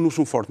kohësisht ka punuar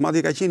shumë fort.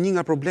 Madje ka qenë një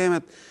nga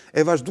problemet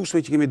e vazhdueshme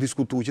që kemi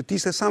diskutuar, që ti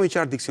ishte sa më i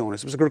qartë diksioni,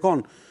 sepse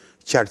kërkon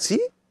qartësi,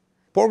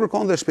 por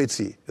kërkon dhe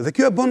shpejtësi. Dhe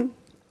kjo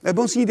e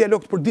bën si një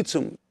dialog të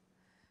përditshëm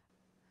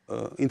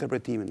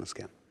interpretimin në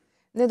skenë.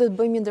 Ne do të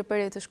bëjmë një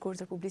ndërprerje të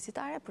shkurtër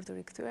publicitare për të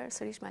rikthyer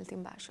sërish me Altin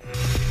Basha.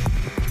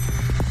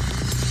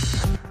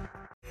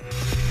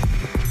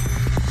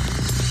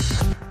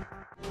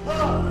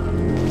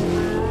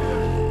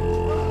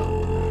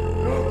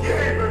 Nuk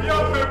jemi,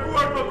 jam me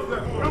buar për të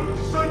them. Nuk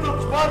të shoj do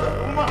të shpadë,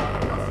 uma.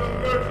 Ka së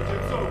ngërë që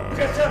qëtëso. Nuk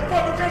e shë, pra,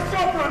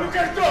 nuk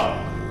e shë.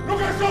 Nuk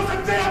e shë se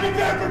të jam i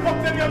verëpër, po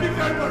të jam i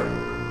verëpër.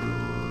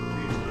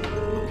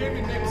 Nuk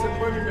kemi ne se të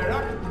bëjmë i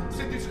merak,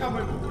 se ti shka më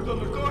e bukur do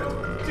nërtojt,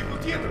 si ku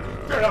tjetër.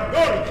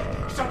 Peramdori,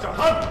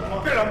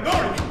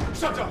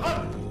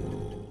 Shaqahan.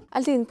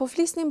 Altin, po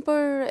flisnim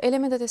për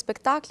elementet e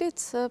spektaklit,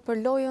 për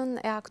lojën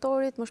e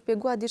aktorit, më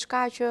shpjegua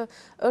diçka që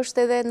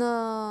është edhe në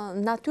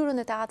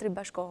natyrën e teatrit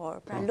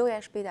bashkohor, pra loja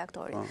e shpejtë e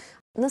aktorit.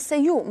 Nëse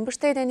ju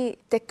mbështeteni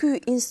te ky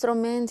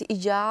instrument i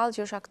gjallë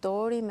që është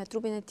aktori, me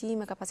trupin e tij,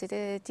 me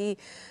kapacitetet e tij,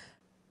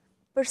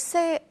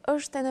 përse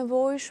është e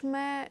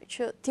nevojshme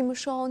që ti më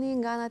shohni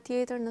nga ana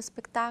tjetër në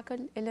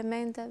spektakël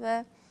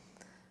elementeve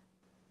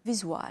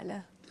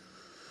vizuale?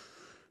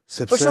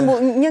 Për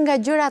shembull, një nga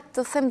gjërat,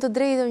 të them të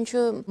drejtën,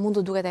 që mund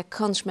të duket e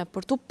këndshme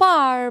për tu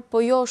parë,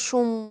 po jo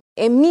shumë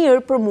e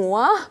mirë për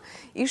mua,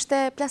 ishte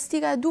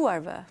plastika e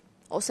duarve,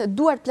 ose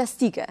duart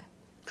plastike.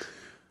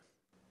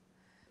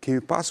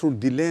 Kemi pasur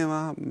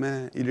dilema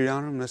me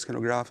Ilirianën, me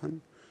skenografen,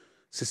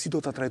 se si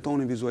do ta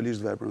trajtonin vizualisht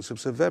veprën,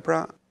 sepse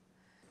vepra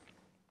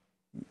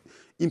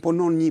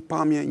imponon një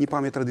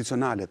pamje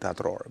tradicionale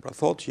teatrore. Pra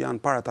thotë që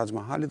janë para Taj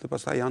Mahalit dhe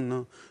pastaj janë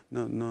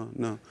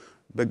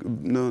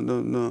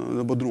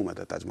në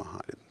bodrumet e Taj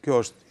Mahalit. Kjo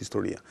është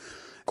historia.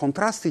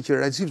 Kontrasti që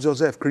Rajiv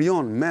Joseph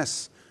krijon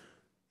mes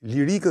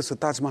lirikës së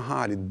Taj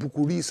Mahalit,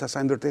 bukurisë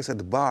asaj ndërtese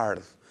të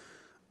bardhë,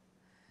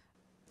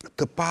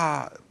 të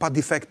pa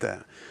defekte,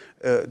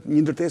 një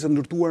ndërtesë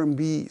ndërtuar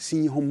mbi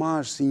si një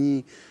homazh, si një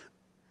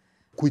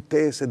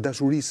kujtesë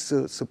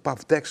dashurisë së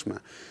pavdekshme.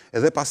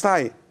 Edhe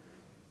pastaj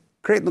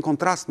krejt në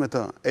kontrast me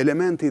të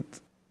elementit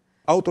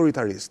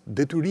autoritarist,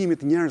 detyrimit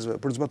të njerëzve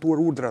për të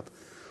zbatuar urdhrat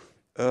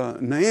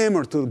në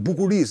emër të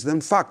bukurisë dhe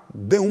në fakt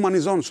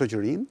dehumanizon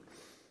shoqërinë,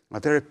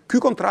 atëherë ky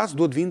kontrast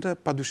duhet vinte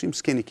padyshim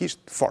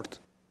skenikisht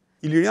fort.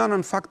 Iliriana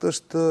në fakt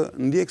është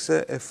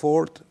ndjekse e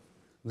fortë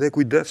dhe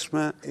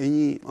kujdesshme e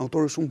një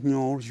autori shumë të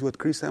njohur që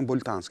quhet Christian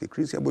Boltanski.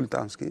 Christian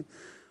Boltanski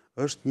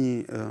është një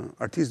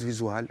artist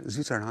vizual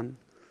zviceran,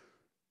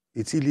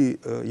 i cili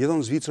jeton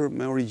në Zvicër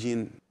me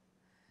origjinë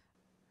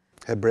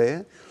hebree,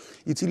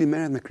 i cili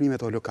merret me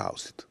krimet e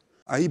Holokaustit.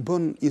 ai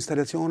bën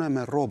instalacione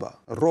me rroba.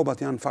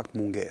 Rrobat janë fakt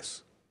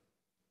mungesë.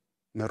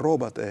 Me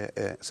rrobat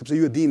sepse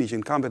ju e dini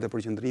që në kampet e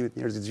përqendrimit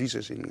njerëzit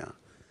zhvisheshin nga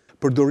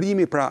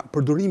përdorimi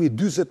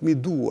 40.000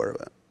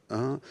 duarve,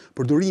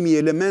 përdorimi i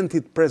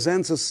elementit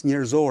prezencës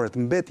njerëzore,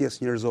 të mbetjes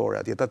njerëzore,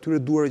 atje të atyre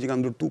duarve që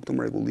kanë ndërtu këtë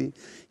mrekulli,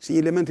 si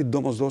një elementi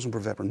domosdoshëm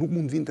për veprën. Nuk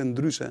mund vinte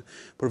ndryshe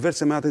përveç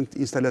se me atë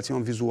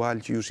instalacion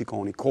vizual që ju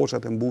shikoni,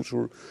 koshat e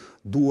mbushur,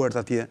 duart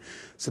atje,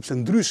 sepse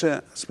ndryshe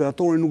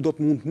spektatori nuk do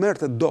të mund të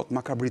merrte dot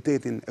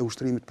makabritetin e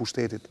ushtrimit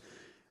pushtetit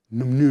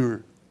në mënyrë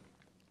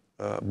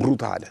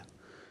brutale.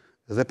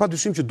 Dhe pa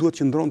dyshim që duhet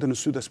qëndronte në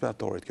sytë e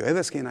spektatorit kjo,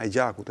 edhe skena e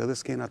gjakut, edhe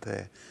skenat e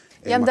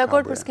Jam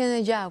dakord për skenën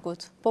e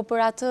gjakut, po për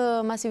atë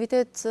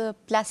masivitet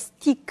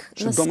plastik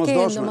në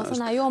skenë,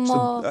 domethënë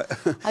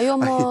ajo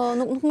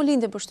nuk më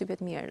linte përshtypje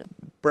të mirë.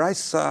 Për aq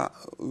sa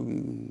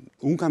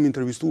unë kam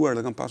intervistuar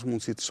dhe kam pasur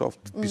mundësi të shoh,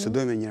 të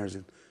bisedoj me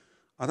njerëzit.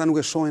 Ata nuk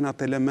e shohin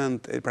atë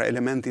element, pra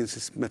elementin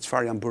me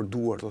çfarë janë bërë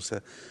duart ose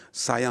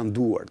sa janë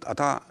duart.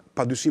 Ata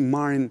padyshim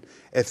marrin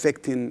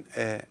efektin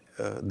e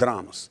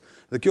dramës.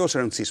 Dhe kjo është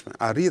e rëndësishme.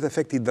 Arrihet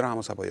efekti i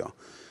dramës apo jo?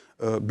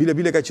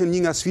 Bile ka qenë një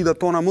nga sfidat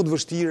tona më të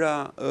vështira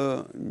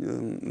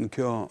në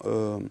kjo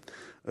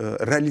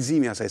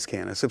realizimi asaj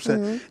skene, sepse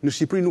në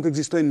Shqipëri nuk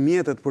ekzistojnë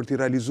mjetet për t'i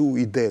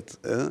realizuar idetë,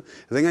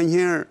 dhe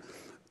nganjëherë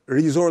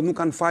regjisorët nuk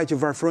kanë faj që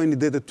varfrojnë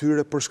idetë e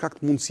tyre për shkak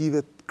të mundësive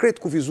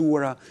krejt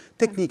kufizuara,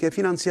 teknike,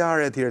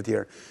 financiare etj.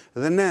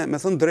 Dhe ne, me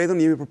thënë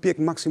drejtën, jemi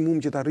përpjek maksimum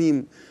që të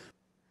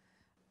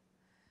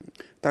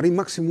arrijmë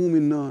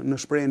maksimumin në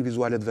shprehjen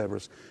vizuale të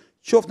veprës.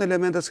 Qoftë në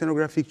elementet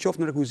skenografik,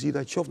 qoftë në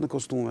rekvizita, qoftë në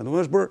kostume.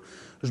 Domethënë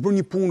është bërë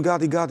një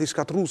punë gati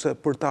shkatruese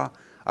për ta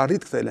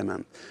arritur këtë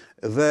element.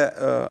 Dhe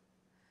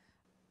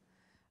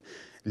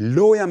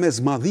loja me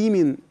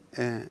zmadhimin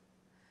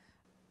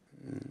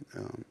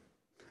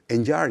e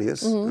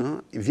ngjarjes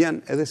vjen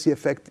edhe si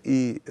efekt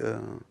i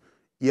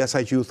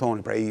asaj që ju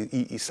thoni, pra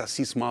i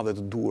sasisë madhe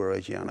të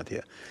duarve që janë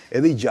atje.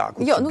 Edhe i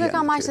gjakut. Jo, nuk e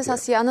kam aq se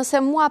sasia. Nëse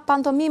mua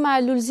pantomima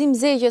e Lulzim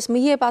Zegjes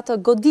më jep atë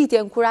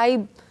goditjen kur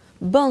ai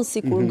bën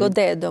sikur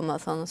godet,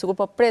 domethënë, sikur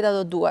po pret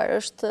ato duar.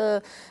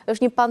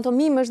 Është një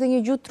pantomimë, është dhe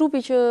një gjuhë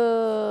trupi që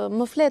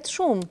më flet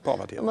shumë. Po,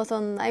 patjetër.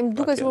 Domethënë, ai më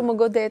duket sikur më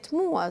godet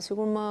mua,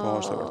 sikur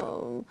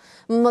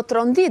më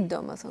trondit,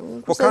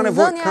 domethënë. Po ka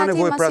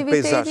nevojë për atë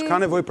peizazh, ka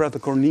nevojë për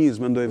atë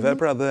kornizë, mendoj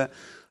vepra dhe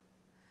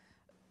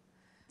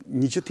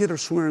një gjë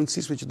tjetër shumë e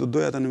rëndësishme që do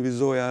doja ta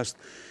nënvizoja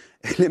është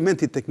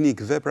elementi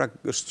teknik. Vepra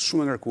është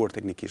shumë e ngarkuar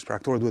teknikisht. Pra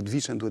aktorët duhet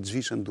vishën, duhet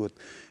zhvishen, duhet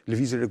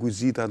lëvizin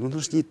rekvizita,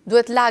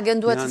 duhet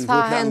lagen, duhet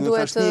sfahen,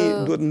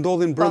 duhet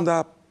ndodhin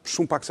brenda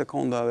shumë pak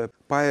sekondave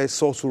pa e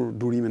sosur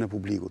durimin e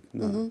publikut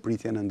në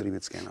pritjen e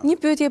ndrimit skenave. Një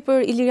pyetje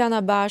për Altin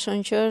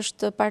Bashën, që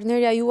është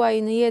partnerja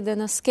juaj në jetë dhe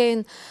në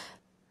skenë.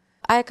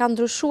 A e ka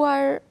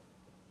ndryshuar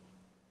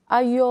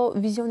ajo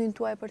vizionin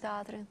tuaj për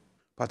teatrin?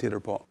 Patjetër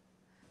po.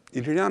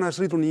 Iliriana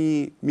është rritur në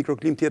një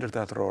mikroklim tjetër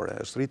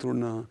teatrore, është rritur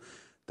në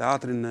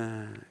teatrin e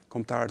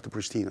kombëtar të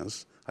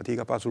Prishtinës. Atje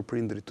ka pasur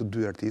prindrit të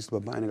dy artistë,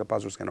 babain e ka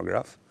pasur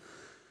skenograf,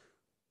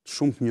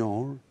 shumë të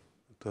njohur,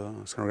 të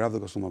skenograf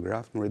dhe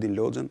kostumograf, Nureddin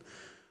Loxhen,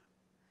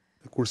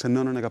 kurse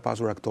nënën e ka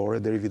pasur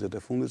aktore deri vitet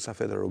e fundit,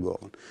 Safete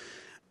Rogovën.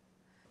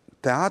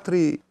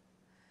 Teatri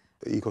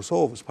i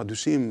Kosovës,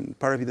 padyshim,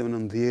 para viteve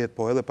 90,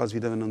 po edhe pas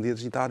viteve 90,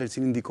 është një teatr i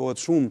cili ndikohet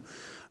shumë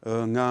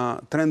nga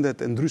trendet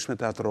e ndryshme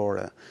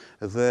teatrore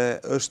dhe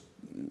është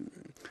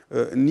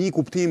një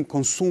kuptim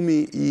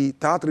konsumi i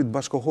teatrit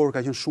bashkohor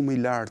ka qenë shumë i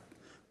lartë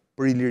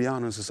për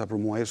Ilirianën se sa për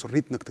mua, është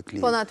rrit në këtë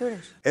klimë. Po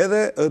natyrisht.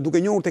 Edhe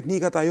duke njohur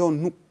teknikat, ajo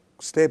nuk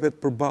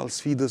stepet përballë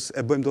sfidës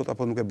e bëjmë dot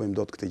apo nuk e bëjmë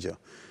dot këtë gjë.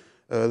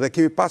 Dhe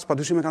kemi pas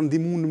padyshim e kanë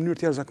ndihmuar në mënyrë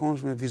të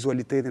jashtëzakonshme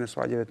vizualitetin e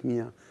shfaqjeve të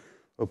mia,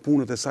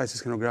 punët e saj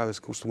si skenografe,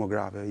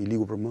 kostumografe, I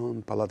ligu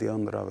përmend, Pallati i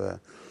Ëndrave,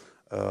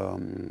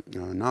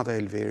 Nata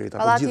e Elverit,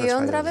 apo Pallati i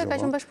Ëndrave ka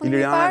qenë bashkëpunim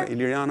i parë?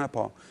 Iliriana,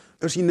 po.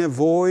 Është një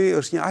nevojë,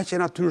 është një aq e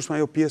natyrshme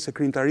ajo pjesë e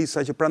krijimtarisë,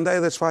 sa që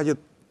prandaj edhe shfaqet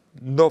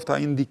ndofta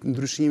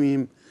ndryshimi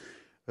im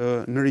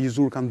në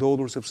regjizur ka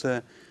ndodhur, sepse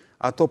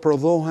ato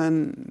prodhohen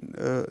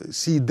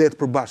si ide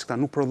të përbashkëta,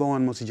 nuk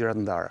prodhohen mos si gjëra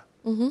të ndara.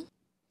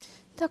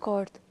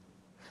 Dakord.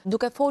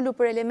 Duke folur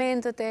për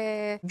elementet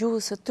e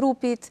gjuhës së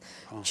trupit,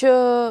 që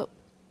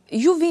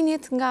ju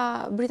vinit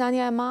nga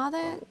Britania e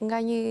Madhe,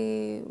 nga një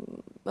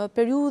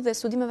periudhë e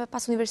studimeve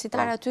pas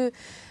universitare aty,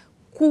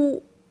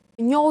 ku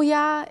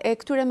njohja e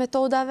këtyre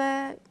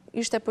metodave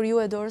ishte për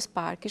ju e dorës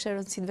parë, kishte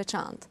rëndësi të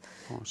veçantë.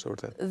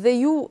 Dhe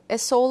ju e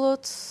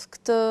sollët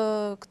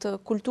këtë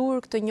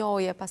kulturë, këtë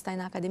njohje pastaj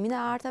në Akademinë e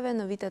Arteve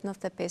në vitet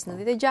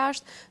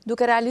 95-96,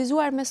 duke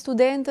realizuar me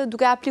studentët,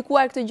 duke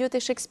aplikuar këtë gjë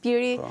te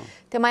Shakespeare-i,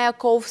 te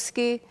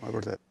Majakovski,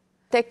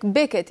 tek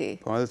Becketi.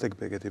 Po, edhe tek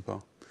Becketi, po.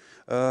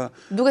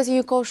 Duke si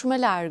një kohë shumë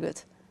e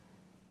largët.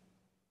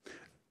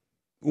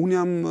 Unë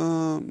jam,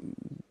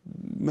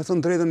 me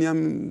thënë drejtën, jam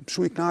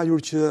shumë i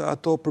kënaqur që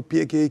ato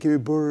përpjekje I kemi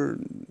bërë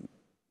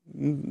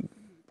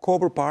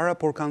kohë përpara,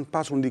 por kanë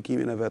pasur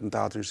ndikimin e vet në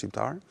teatrin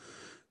shqiptar.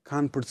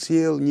 Kanë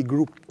përcjell një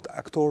grup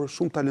aktorë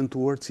shumë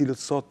talentuar,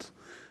 cilët sot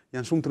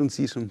janë shumë të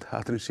rëndësishëm në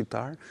teatrin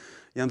shqiptar.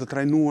 Janë të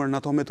trajnuar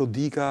në ato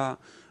metodika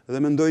dhe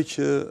mendoj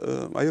që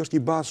ajo është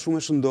një bazë shumë e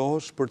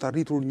shëndosh për të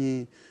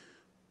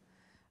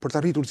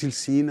arritur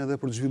cilësinë edhe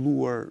për të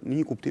zhvilluar në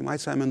një kuptim, aq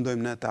sa e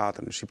mendojmë ne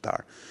teatrin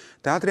shqiptar.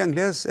 Teatri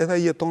anglez edhe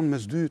jeton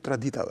mes dy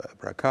traditave,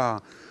 pra ka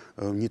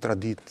një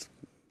traditë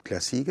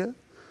klasike,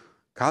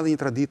 ka dhe një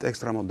traditë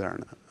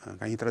ekstramoderne,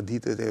 ka një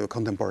traditë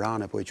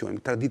kontemporane, po e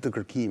quajmë, traditë të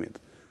kërkimit.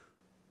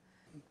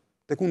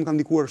 Tek unë ka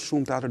ndikuar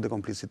shumë teatër de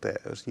komplicite,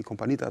 është një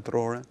kompani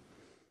teatrore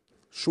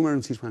shumë e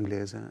rëndësishme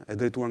angleze, e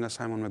drejtuar nga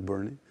Simon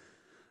McBurney,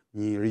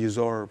 një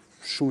regjisor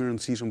shumë i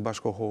rëndësishëm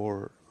bashkohor,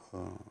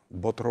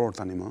 botëror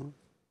tani më,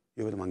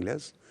 jo vetëm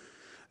anglez,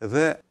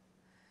 dhe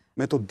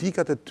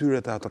metodikat e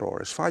tyre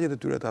teatrore, shfaqjet e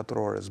tyre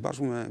teatrore, së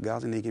bashku me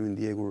Gazin ne i kemi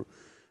ndjekur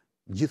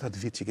gjithat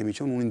vit që kemi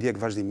qenë, unë i ndjek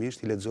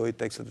vazhdimisht, i lexoj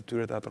tekstet e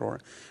tyre teatrore,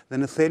 dhe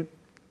në thelb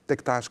tek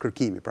ta është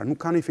kërkimi, pra nuk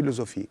ka një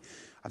filozofi.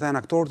 Ata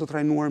janë aktorë të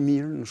trajnuar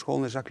mirë në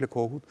shkollën e Jacques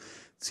Lecoqut,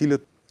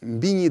 cilët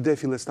mbi një ide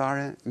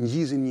fillestare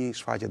ngjizin një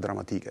shfaqje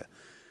dramatike.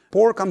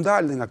 Por kam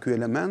dalë nga ky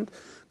element,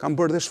 kam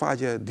bërë dhe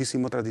shfaqje disi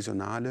më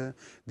tradicionale,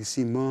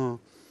 disi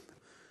më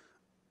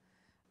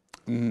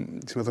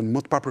më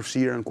të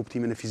papërfshira në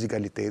kuptimin e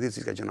fizikaliteti, si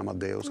ka qenë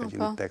Amadeus, ka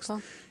qenë një tekst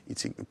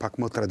pak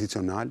më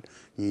tradicional,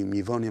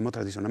 një vënie më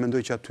tradicional.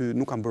 Mendoj që aty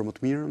nuk kam bërë më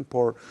të mirën,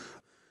 por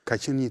ka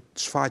qenë një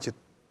shfaqje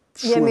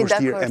shumë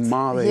vështirë e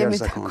madhe e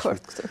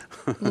jashtëzakonshme.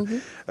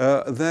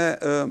 Dhe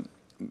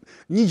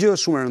një gjë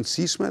shumë e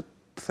rëndësishme,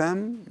 them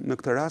në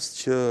këtë rast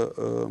që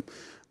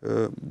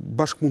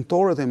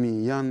bashkëpunëtorët e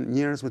mi janë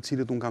njerëz me të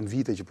cilët unë kam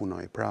vite që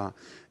punoj. Pra,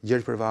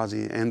 Gjergj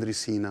Pervazi, Endri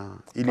Sina,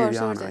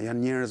 Iliriana,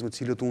 janë njerëz me të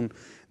cilët unë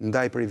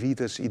ndaj prej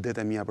vitesh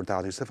idetë e mia për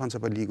teatrin. Stefan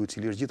Capaliku, i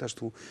cili është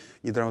gjithashtu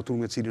një dramaturg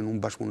me të cilin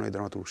unë bashkëpunoj,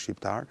 dramaturg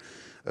shqiptar.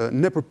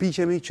 Ne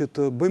përpiqemi që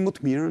të bëjmë më të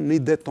mirën në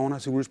idetë tona,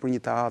 sigurisht për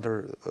një teatr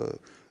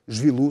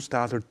zhvillues,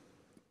 teatr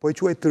po e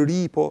quaj të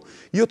ri, po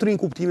jo të ri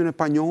në kuptimin e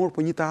panjohur, po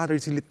një teatr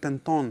i cili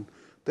tenton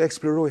të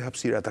eksplorojë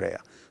hapësira të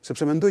reja.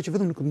 Sepse mendoj që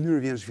vetëm në këtë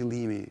mënyrë vjen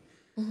zhvillimi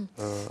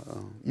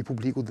i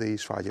publikut dhe i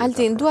shfaqjeve.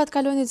 Altin, dua të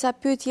kaloj disa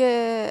pyetje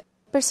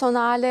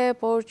personale,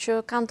 por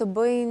që kanë të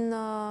bëjnë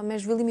me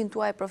zhvillimin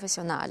tuaj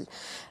profesional.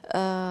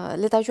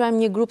 Le ta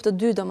quajmë një grup të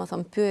dy,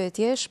 domethënë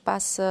pyetjesh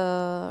pas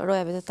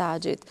rojave të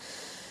Taxhit.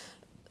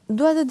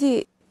 Dua të di,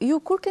 ju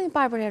kur keni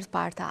parë për herë të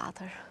parë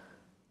teatr?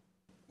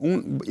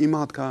 Unë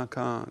Imat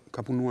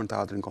ka punuar në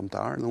teatrin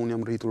kombëtar dhe unë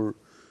jam rritur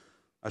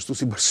ashtu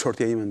si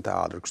bashkëshortja ime në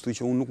teatr, kështu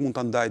që unë nuk mund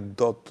ta ndaj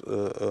dot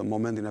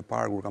momentin e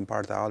parë kur kam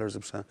parë teatr,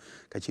 sepse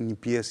ka qenë një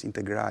pjesë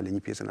integrale, një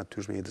pjesë e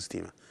natyrshme e jetës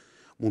time.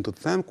 Mund të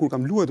them kur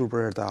kam luajtur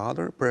për herë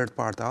teatr, për herë të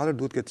parë teatr,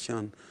 duhet të ketë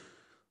qenë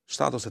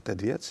 7 ose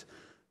 8 vjeç.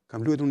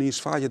 Kam luajtur në një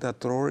shfaqje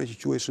teatrore që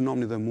quhej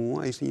Shënomni dhe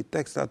mua, ishte një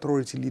tekst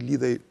teatror i cili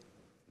lidhej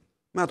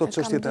me ato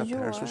çështje të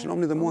atëhershme.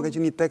 Shënomni dhe mua ka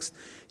qenë një tekst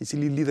i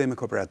cili lidhej me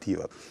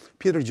kooperativat.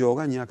 Pjetër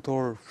Gjoga, një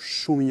aktor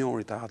shumë i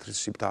njohur i teatrit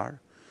shqiptar,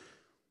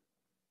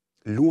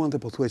 luante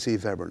pothuajse i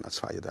verbër në atë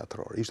shfaqje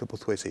teatrore, ishte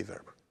pothuajse i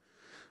verbër.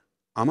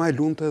 Ama e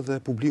lunte dhe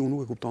publiku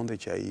nuk e kuptonte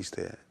që ai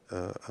ishte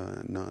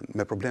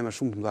me probleme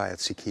shumë të mëdha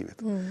të shikimit.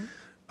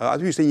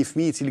 Aty ishte një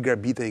fëmijë i cili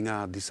grabitej nga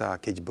disa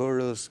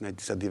keqbërës, nga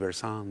disa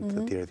diversantë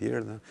të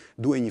tjerë dhe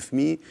duhej një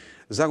fëmijë.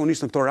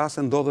 Zakonisht në këto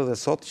raste ndodhet edhe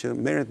sot që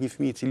merret një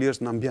fëmijë i cili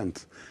është në ambient.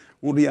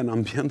 Unë rria në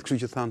ambient, kështu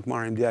që thanë të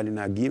marrin djalin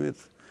e agimit,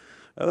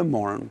 edhe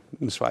morën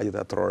në shfaqje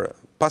teatrore.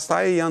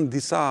 Pastaj janë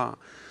disa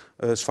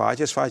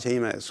shfaqja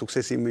ime,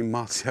 suksesi më i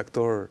madh si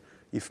aktor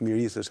i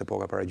fëmijërisë është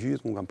epoka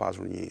paragjyqjet, unë kam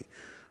pasur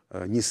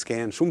një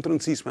skenë shumë të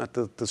rëndësishme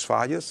të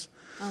shfaqjes.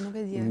 Nuk e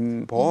di.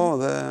 Po,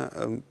 dhe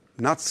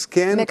në atë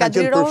skenë ka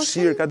qenë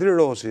përfshirë Kadri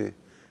Roshi,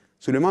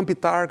 Suleman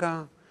Pitarka,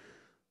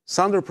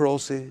 Sander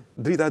Prosi,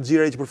 Drita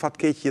Xhirej që për fat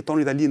keq jeton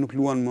në Itali, nuk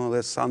luan më,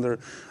 dhe Sander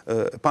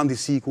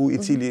Pandisiku, i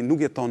cili nuk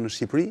jeton në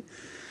Shqipëri.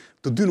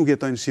 Të dy nuk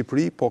jetojnë në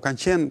Shqipëri, po kanë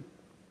qenë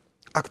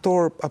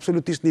aktor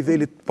absolutisht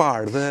nivelit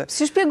parë.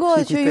 Si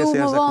shpjegohet që ju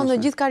më vonë në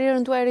gjithë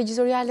karrierën tuaj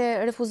regjizoriale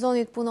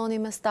refuzoni të punoni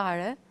me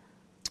stare?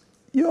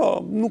 Jo,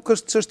 nuk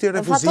është çështje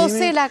refuzimi.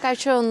 Fatosela ka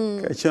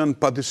qenë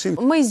padyshim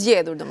më i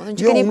zgjedhur, domethënë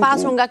që keni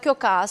pasur nga kjo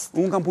kast.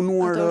 Unë kam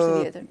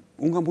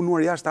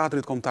punuar jashtë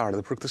teatrit kombëtar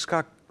dhe për këtë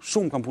shkak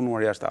shumë kam punuar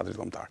jashtë teatrit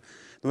kombëtar.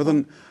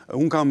 Domethënë,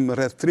 unë kam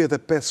rreth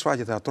 35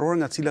 shfaqje teatrore,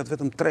 nga cilat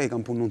vetëm 3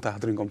 kam punuar në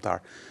teatrin kombëtar.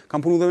 Kam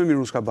punuar edhe me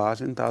Mirushka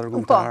Bashin, në teatrin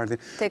kombëtar.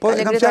 Po,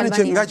 kam thënë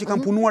që nga që kam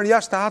punuar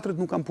jashtë teatrit,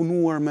 nuk kam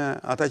punuar me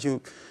ata që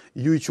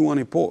ju i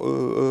quani, po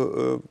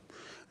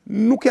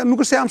nuk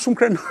është se jam shumë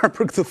krenar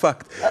për këtë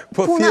fakt,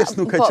 po thjesht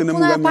nuk ka qenë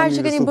puna e parë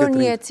që keni bërë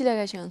në jetë, cila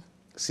ka qenë?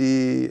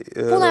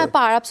 Puna e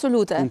parë,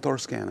 absolute. Punëtor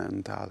skene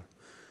në teatr.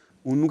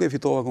 Unë nuk e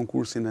fitova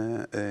konkursin e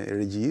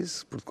regjisë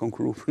për të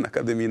konkuruar në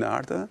Akademinë e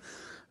Arteve,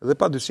 dhe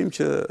pa dyshim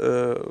që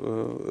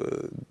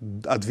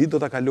atë vit do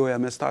ta kaloja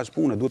me stazh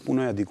pune, duhet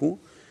punoja diku,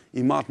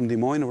 i matë më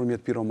ndihmoi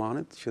nëpërmjet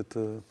piromanit që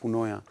të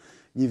punoja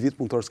një vit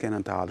punëtor skene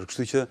në teatr.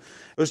 Kështu që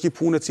është një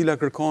punë e cila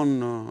kërkon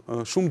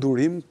shumë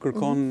durim,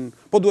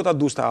 po duhet ta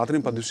dush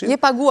teatrin, padyshim. Je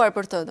paguar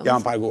për të,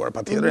 Jam paguar,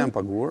 patjetër jam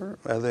paguar,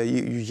 edhe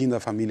ju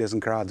gjinda familjes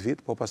në krah atë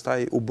vit, po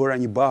pastaj u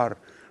bëra një barr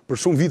për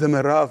shumë vite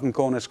me radhë në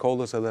kohën e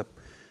shkollës edhe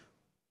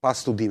pas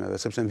studimeve,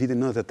 sepse në vitin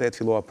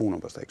 98 fillova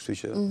punën pastaj, kështu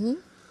që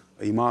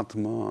i matë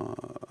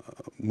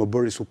më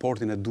bëri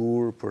suportin e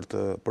dur për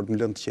të më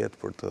lënë të qetë,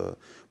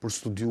 për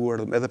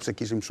studiuar, edhe pse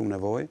kishim shumë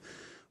nevojë,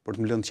 për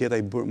të më lënë të qetë,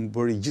 ai më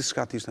bëri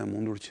gjithçka të ishte e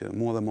mundur që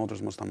mua dhe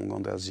motrës mos ta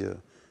mungonte asgjë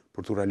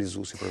për të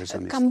realizuar si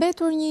profesionist. Ka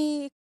mbetur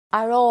një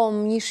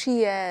aromë, një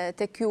shije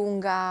tek ju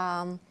nga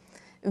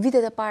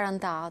vitet e para në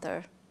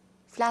teatr.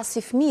 Flas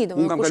si fëmijë,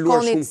 domethënë kur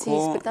shkonit si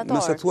spektator.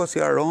 Nëse thua si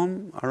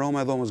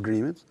aroma e dhomës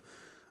Grimit,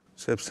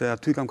 sepse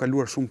aty kam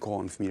kaluar shumë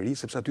kohë në fëmijëri,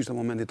 sepse aty ishte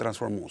momenti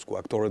transformues, ku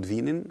aktorët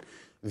vinin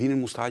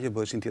mustaqe,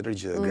 bëheshin tjetër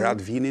gjë.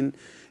 Gratë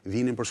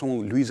vinin për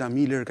shembull Luiza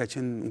Miller ka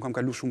qenë, unë kam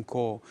kaluar shumë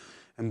kohë,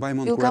 e mbaj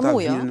mend kur ata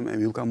vinin me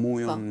Ylka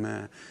Mujon, me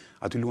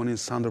aty luanin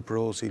Sandër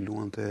Prosi,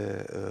 luante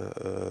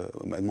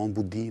Edmond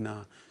Budina,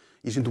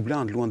 ishin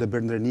dublant, luante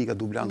Berndrenika,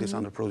 dublanti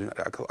Sandër Prosi,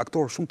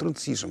 aktorë shumë të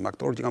rëndësishëm,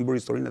 aktorë që kanë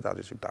bërë historinë e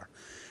teatrit shqiptar.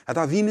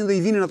 Ata vinin dhe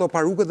i vinin ato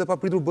paruket dhe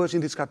papritur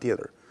bëheshin diçka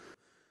tjetër.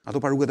 Ato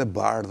paruket e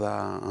bardha,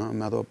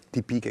 me ato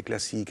tipike,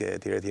 klasike,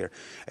 etj.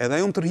 Edhe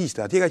ajo më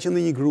tërhiqte. Atje ka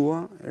qenë një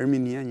grua,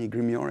 Erminia, një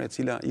grimjore, e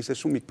cila ishte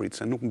shumë mikprit,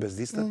 se nuk më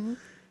bezdiste.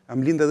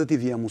 Më lindte edhe t'i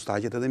vija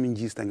mustaqet, edhe më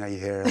ngjiste nga i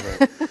herë.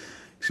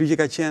 Kështu që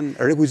ka qenë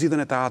rekuizitën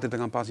e teatrit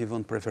e kam pas një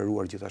vend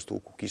preferuar gjithashtu,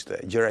 ku kishte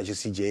gjëra që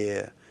si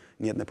gjeje,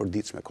 në jetën e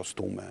përditshme,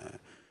 kostume,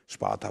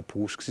 shpata,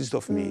 pushk, si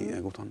çdo fëmijë,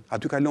 e kupton.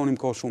 Aty kalonim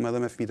kohë shumë edhe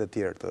me fëmijët e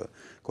tjerë të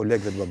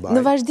kolegëve të babait.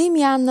 Në vazhdim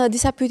janë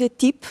disa pyetje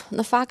tip,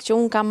 në fakt që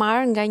unë kam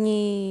marrë nga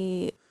një,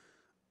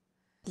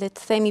 le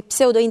të themi,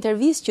 pseudo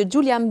intervistë që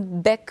Julian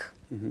Beck,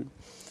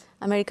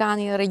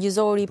 amerikani,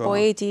 regjizori,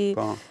 poeti,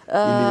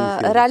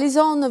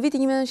 realizon në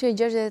vitin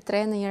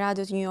 1963 në një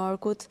radio të New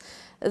Yorkut,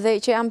 dhe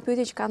që janë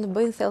pyetje që kanë të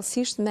bëjnë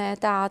thellësisht me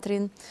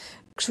teatrin,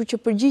 kështu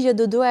që përgjigjet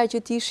do doja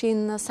që të ishin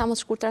sa më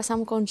të shkurtra, sa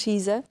më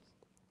koncize.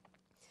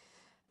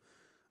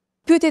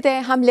 Pyetjet e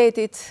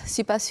Hamletit,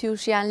 sipas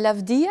jush, janë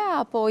lavdia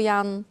apo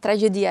janë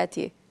tragjedia e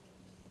tij?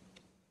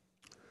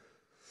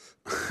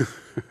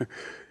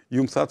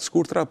 Ju më thatë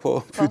shkurtra,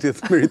 po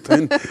pyetjet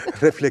meritojnë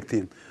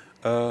reflektim.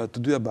 Të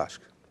dyja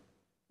bashkë.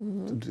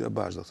 Të dyja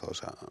bashkë, do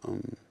thosha.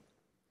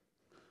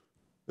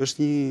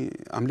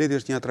 Hamleti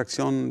është një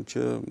atrakcion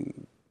që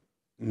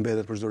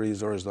mbetet për çdo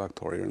regjizor e çdo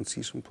aktor i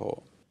rëndësishëm, po.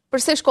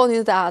 Përse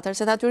shkoni në teatr?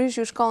 Se natyrisht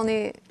ju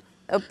shkoni,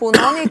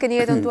 punoni, keni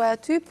jetën tuaj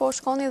aty, po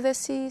shkoni dhe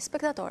si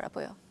spektator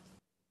apo jo?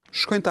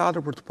 Shkojnë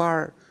teatr për të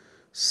parë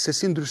se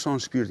si ndryshon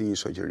shpirti një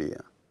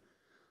shoqërie.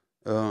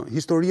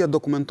 Historia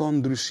dokumenton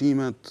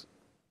ndryshimet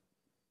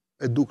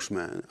e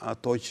dukshme,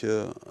 ato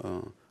që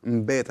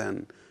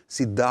mbeten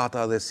si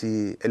data dhe si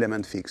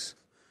element fiks.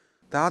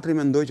 Teatri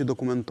mendoj që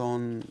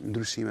dokumenton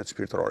ndryshimet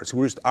shpirtërore.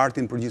 Sigurisht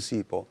artin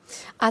përgjithësi, po.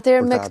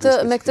 Atëherë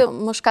me këtë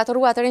më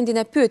shkatërua të rendin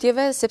e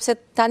pyetjeve, sepse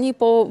tani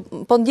po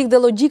ndjek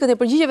dhe logjikën e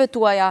përgjigjeve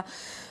tuaja.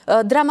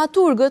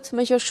 Dramaturgët,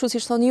 me që është kështu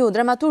siç thoni ju,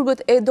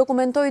 dramaturgët e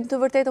dokumentojnë të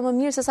vërtetë më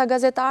mirë se sa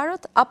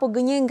gazetarët, apo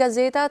gënjejnë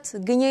gazetat,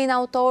 gënjejnë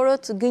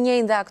autorët,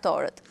 gënjejnë dhe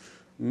aktorët?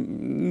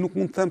 Nuk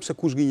mund të them se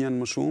kush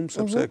gënjen më shumë,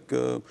 sepse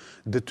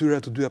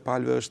detyra e të dyja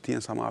palëve është të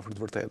jenë sa më afër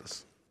të vërtetës.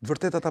 Të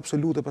vërtetat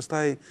absolute,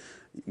 pastaj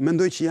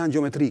mendoj që janë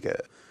gjeometrike.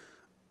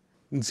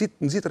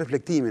 Nxit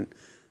reflektimin,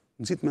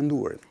 nxit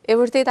menduarin. E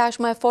vërteta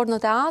është më e fortë në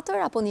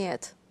teatr apo në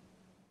jetë?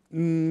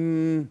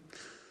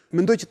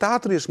 Mendoj që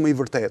teatri është më i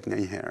vërtet nga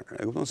një herë,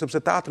 e kupton, sepse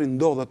teatri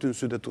ndodh aty në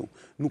sytë e tu,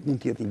 nuk mund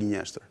të jetë një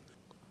gënjeshtër.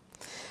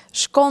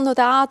 Shkon në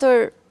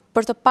teatr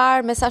për të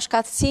parë me sa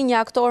shkatësi një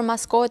aktor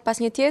maskohet pas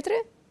një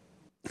tjetri?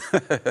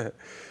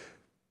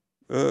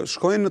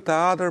 Shkojnë në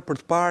teatr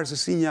për të parë se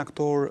si një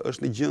aktor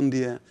është në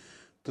gjendje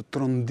të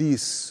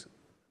trondis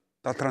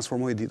ta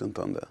transformojë ditën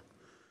tënde.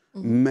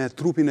 Me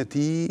trupin e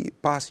tij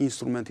pas një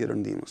instrument tjetër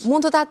ndihmës.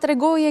 Mund të ta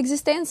tregojë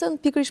ekzistencën,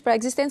 pikërisht për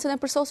ekzistencën e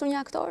përsosur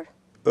një aktor?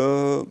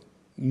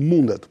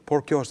 Mundet,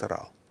 por kjo është e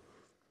rrallë.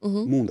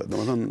 Mundet,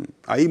 domethënë,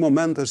 ai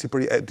moment është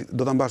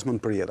do ta mbash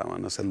mend për jetën,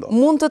 nëse ndodh.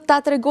 Mund të ta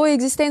tregojë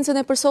ekzistencën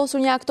e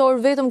përsosur një aktor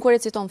vetëm kur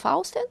reciton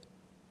Faustin?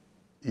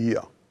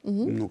 Jo,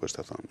 nuk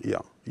është e thënë.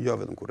 Jo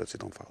vetëm kur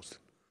reciton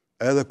Faustin.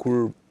 Edhe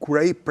kur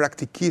ai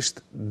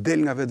praktikisht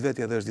del nga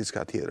vetvetja dhe është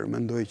diçka tjetër,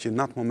 mendoj që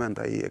në atë moment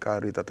ai e ka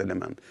arrit atë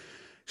element.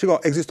 Shiko,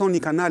 ekziston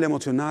një kanal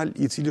emocional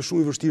i cili është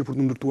shumë i vështirë për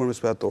të ndërtuar me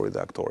spektatorit dhe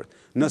aktorit.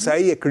 Nëse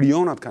ai e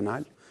krijon atë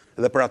kanal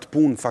dhe për atë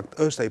punë fakt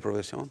është ai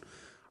profesion,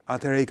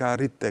 atëherë ai ka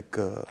arrit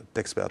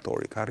tek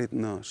spektatori, ka arrit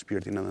në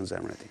shpirtin edhe në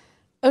zemrën e tij.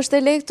 Është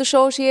e lehtë të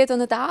shohësh jetën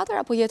në teatr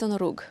apo jetën në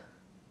rrugë?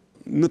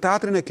 Në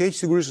teatrin e keq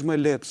sigurisht është më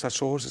lehtë sa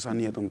shohësh se sa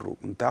në jetën në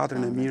rrugë. Në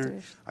teatrin e mirë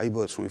ai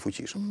bëhet shumë i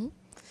fuqishëm.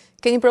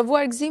 Keni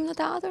provuar gëzim në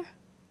teatr?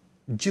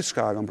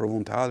 Gjithçka kam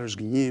provuar në teatr,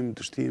 zhgënjim,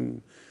 dështim,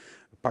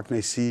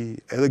 pakënaqësi,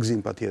 edhe gëzim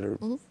patjetër.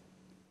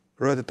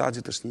 Roja e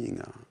taxhit është një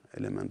nga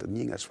elementet,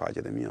 një nga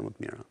shfaqjet e mia më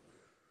të mira.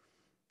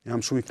 Jam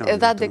shumë i kënaqur.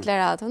 E dha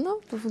deklaratën, no?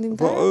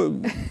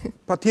 Përfundimtare?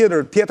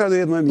 Patjetër, tjetra do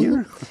jetë më e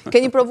mirë.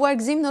 Keni provuar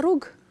gëzim në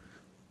rrugë?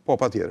 Po,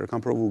 patjetër,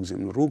 kam provuar gëzim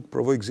në rrugë,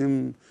 provoj gëzim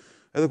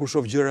edhe kur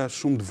shoh gjëra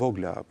shumë të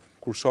vogla,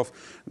 kur shoh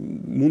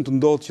mund të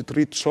ndodhë që të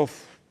rrit shoh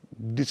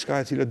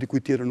diçka e cila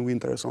dikujt tjetër nuk i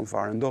intereson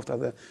fare, ndofta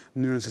edhe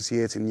mënyrën se si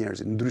ecin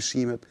njerëzit,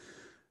 ndryshimet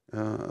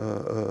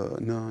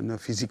në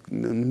fizik,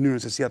 në mënyrën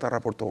se si ata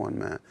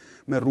raportohen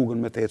me rrugën,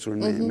 me të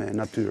ecurin, me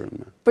natyrën.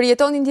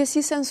 Përjetoni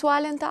ndjesi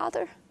sensuale në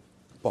teatr?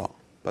 Po,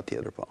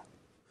 patjetër po.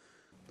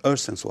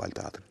 Është sensual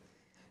teatri.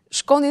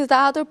 Shkoni në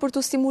teatr për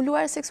të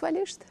stimuluar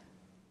seksualisht?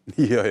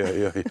 Jo,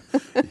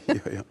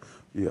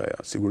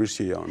 sigurisht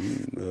që janë.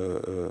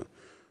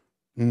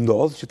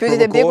 Ndodh që të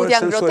Pyetjet e bekut provokohesh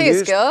janë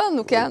groteske,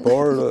 nuk janë.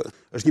 Por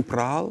është një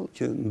prallë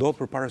që ndodh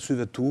përpara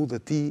syve tu dhe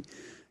ti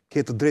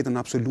ke të drejtën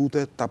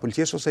absolute ta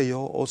pëlqesh ose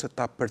jo, ose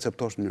ta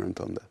perceptosh në mënyrën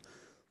tënde.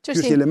 Ky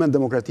është një element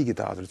demokratik i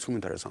teatrit, shumë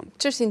interesant.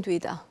 Ç'është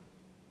intuita?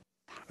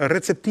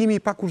 Receptimi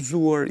i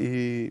pakurzuar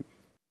i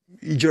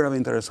gjërave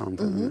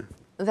interesante.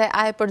 Dhe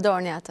a e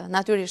përdorni atë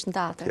natyrisht në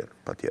teatr?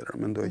 Patjetër,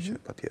 mendoj që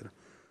patjetër.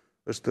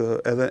 Është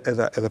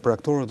edhe për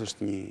aktorët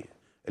është një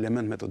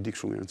element metodik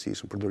shumë i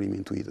rëndësishëm përdorimi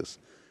i intuitës.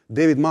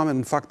 David Mamet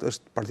në fakt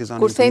është partizani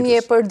i intuitës. Kur themi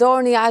e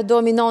përdorni, a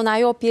dominon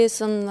ajo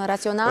pjesën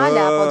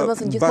racionale apo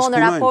domethënë gjithmonë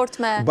në raport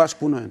me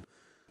bashkëpunojnë.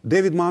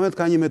 David Mamet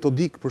ka një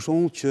metodik për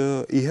shembull që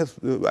i hedh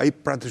ai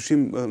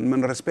praktishim me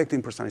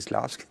respektin për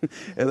Stanislavskin,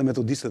 edhe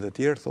metodistët e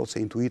tjerë thotë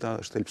se intuita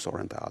është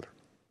thelbësore në teatr.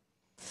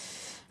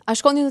 A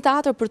shkoni në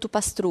teatr për t'u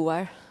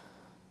pastruar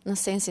në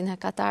sensin e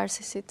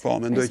katarsisit? Po,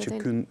 mendoj që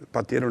ky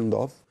patjetër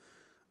ndodh.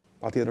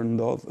 Patjetër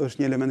ndodh, është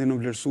një element i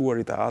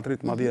nënvlerësuar i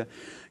teatrit, madje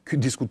ky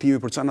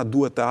diskutimi për çfarë na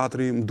duhet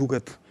teatri, më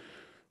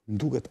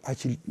duket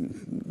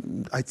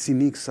aq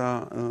cinik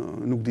sa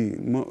nuk di,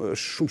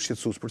 është shumë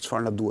shqetësues për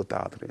çfarë na duhet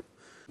teatri.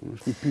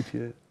 Është një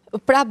pyetje.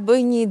 Pra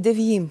bëj një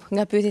devijim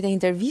nga pyetjet e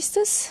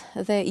intervistës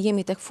dhe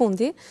jemi tek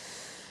fundi.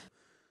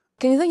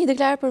 Keni dhënë një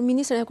deklarim për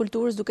Ministrin e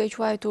Kulturës duke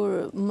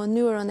quajtur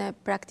mënyrën e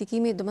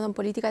praktikimit, domethënë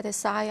politikat e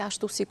saj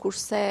ashtu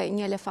sikurse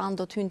një elefant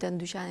do të hynte në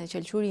dyqanin e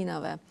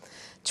qelqurinave.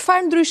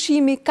 Çfarë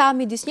ndryshimi ka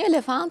midis një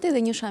elefanti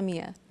dhe një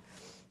shamie?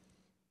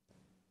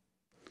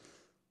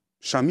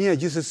 Shamia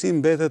gjithsesi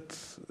mbetet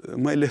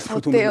më e lehtë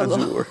për t'u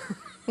menaxhuar.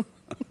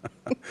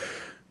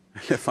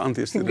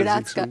 Elefanti është i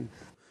rrezikshëm.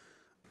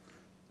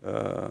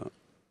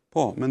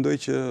 Po, mendoj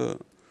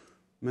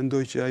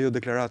që ajo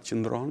deklaratë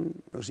qëndron,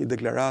 është një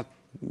deklaratë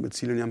me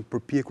cilën jam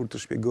përpjekur të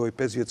shpjegoj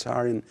 5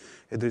 vjeçarin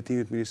e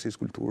drejtimit të Ministrisë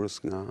Kulturës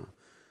nga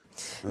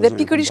Dhe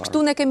pikërisht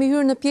këtu ne kemi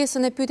hyrë në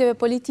pjesën e pyetjeve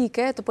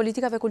politike, të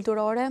politikave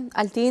kulturore.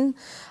 Altin,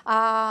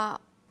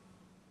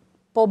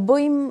 po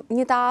bëjmë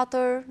një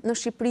teatr në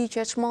Shqipëri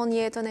që e çmon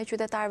jetën e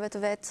qytetarëve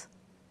të vet?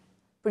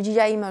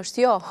 Përgjigjja ime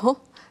është jo.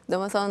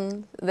 Domethënë,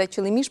 dhe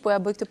qëllimisht po ja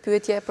bëj këtë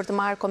pyetje për të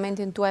marrë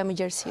komentin tuaj më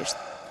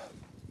gjerësisht.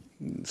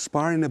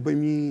 Spari ne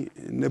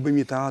bëjmë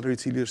një teatr i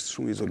cili është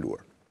shumë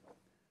izoluar.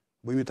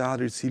 Bëjmë një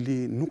teatr i cili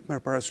nuk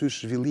merr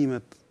parasysh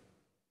zhvillimet.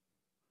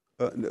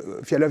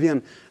 Fjala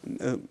vjen,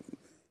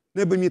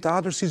 ne bëjmë një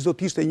teatr si çdo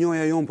të ishte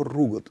njoja jon për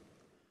rrugët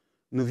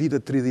në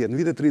vitet 30. Në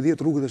vitet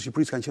 30 rrugët e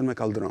Shqipërisë kanë qenë me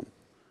kaldrëm.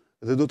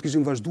 Dhe do të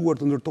kishim vazhduar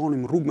të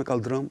ndërtonim rrugë me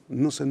kaldrëm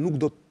nëse nuk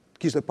do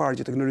të kishte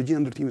parë që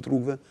teknologjia e ndërtimit të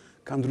rrugëve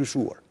ka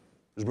ndryshuar.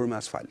 Është bërë me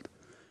asfalt.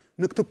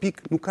 Në këtë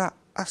pikë nuk ka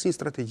asnjë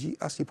strategji,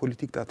 asnjë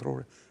politikë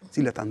teatrore,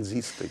 cila ta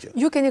nxjisë këtë gjë.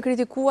 Ju keni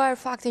kritikuar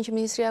faktin që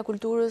Ministria e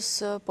Kulturës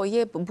po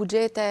jep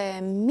buxhete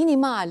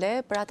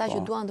minimale për ata që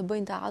duan të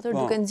bëjnë teatr,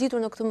 duke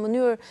nxitur në këtë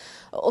mënyrë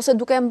ose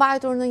duke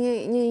mbajtur në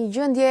një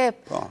gjendje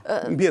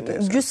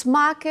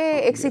gjysmake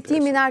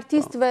eksitimin e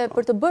artistëve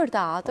për të bërë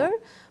teatr.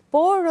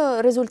 Por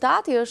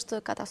rezultati është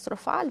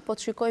katastrofal, po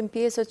të shikojmë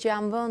pjesët që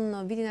janë vënë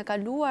në vitin e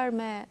kaluar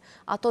me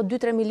ato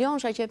 2-3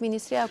 milionsha që jep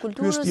Ministria e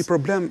Kulturës. Ky është një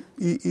problem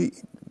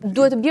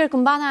duhet të bjerë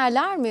këmbana e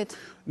alarmit.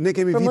 Ne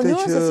kemi vite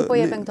që si po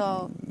jepen këto.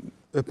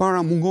 E para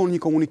mungon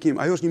një komunikim.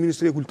 Ajo është një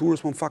Ministri e Kulturës,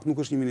 por në fakt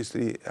nuk është një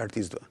Ministri e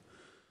artistëve.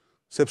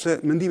 Sepse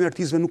mendimi i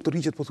artistëve nuk të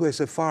rriqet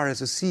pothuajse fare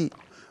se si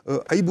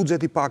ai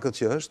buxheti i pakët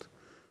që është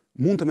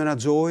mund të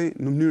menaxhohej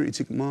në mënyrë i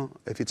cik më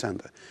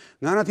eficiente.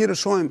 Nga ana tjetër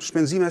shohim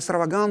shpenzime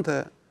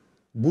ekstravagante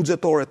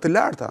buxhetore të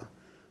larta,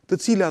 të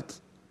cilat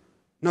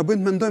na bëjnë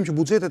të mendojmë që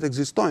buxhetet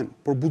ekzistojnë,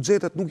 por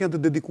buxhetet nuk janë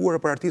të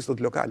dedikuara për artistët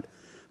lokal.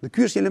 Dhe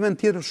ky është një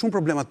element tjetër shumë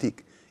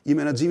problematik i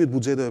menaxhimit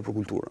buxheteve për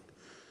kulturën.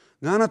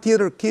 Nga ana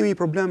tjetër kemi një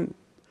problem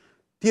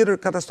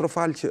tjetër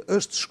katastrofal që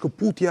është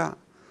shkëputja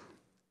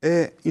e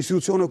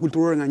institucioneve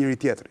kulturore nga njëri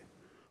tjetri.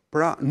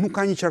 Pra nuk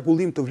ka një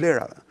qarkullim të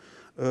vlerave.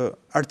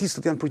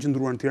 Artistët janë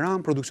përqendruar në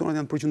Tiranë, produksionet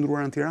janë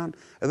përqendruar në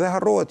Tiranë, edhe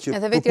harrohet që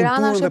për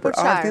kulturën dhe për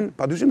artin,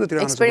 padyshim të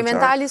Tirana.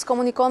 Eksperimentalis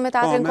komunikon me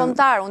teatrin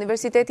kombëtar,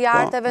 Universiteti i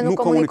Arteve nuk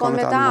komunikon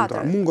me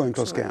teatrin. Mungojnë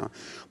këto skema.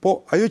 Po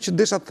ajo që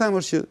desha të them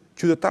është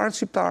që qytetarët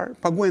shqiptar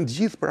paguajnë të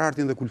gjithë për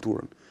artin dhe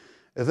kulturën.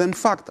 Edhe në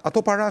fakt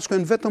ato para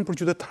shkojnë vetëm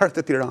për qytetarët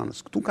e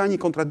Tiranës. Ktu ka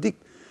një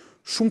kontradikt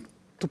shumë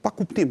të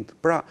pakuptimt.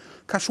 Pra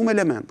ka shumë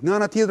element. Nga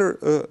ana tjetër,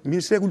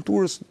 Ministria e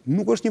Kulturës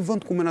nuk është një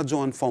vend ku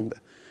menaxhohen fonde.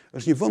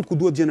 Është një vend ku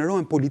duhet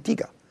gjenerohen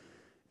politika.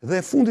 Dhe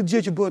e fundit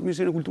gjë që bëhet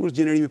Ministria e Kulturës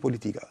gjenerimi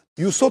politika.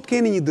 Ju sot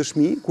keni një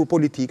dëshmi kur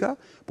politika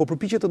po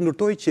përpiqet të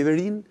ndërtojë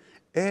qeverinë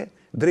e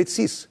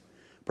drejtësisë.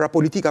 Pra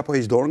politika po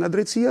heq dorë nga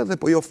drejtësia dhe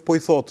po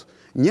i thot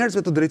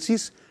njerëzve të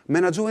drejtësisë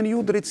menaxhojeni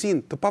ju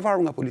drejtësinë të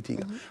pavarur nga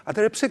politika.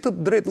 Atëherë pse këtë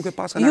drejt nuk e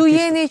pasan artistët? Ju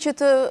jeni që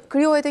të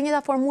krijohet e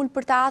njëjta formulë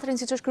për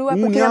teatrin siç është krijuar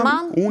për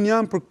kineman? Unë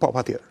jam për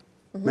patjetër.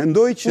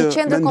 Mendoj që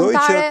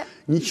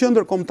një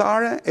qendër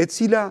kombëtare e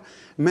cila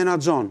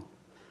menaxhon,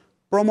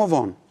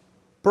 promovon,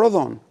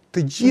 prodhon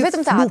të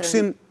gjithë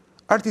fluksin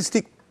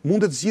artistik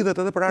mundet zgjidhet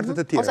edhe për artet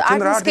e tjera. Ose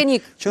artin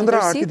skenik. Qendra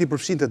e artit i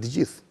përfshin të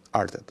gjithë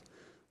artet.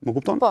 Më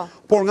kupton? Po.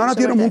 Por nga ana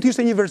tjetër mund të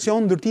ishte një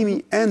version ndërtimi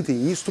enti,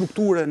 një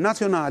strukture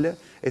nacionale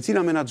e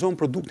cila menaxhon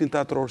produktin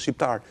teatror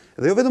shqiptar.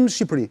 Dhe jo vetëm në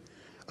Shqipëri.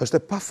 Është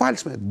e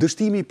pafalshme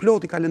dështimi i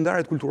plot i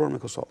kalendarit kulturor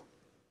me Kosovë.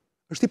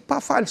 Është i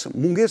pafalshëm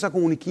mungesa e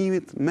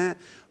komunikimit me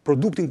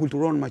produktin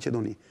kulturor në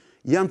Maqedoni.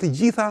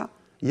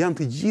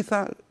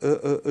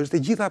 Është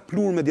e gjitha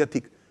plur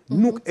mediatik.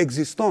 Nuk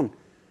ekziston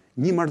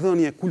një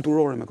marrëdhënie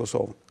kulturore me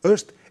Kosovën.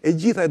 Është e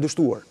gjitha e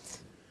dështuar.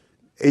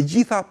 E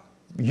gjitha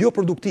jo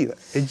produktive.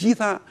 E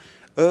gjitha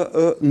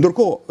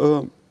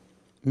ndërkohë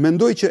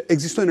mendoj që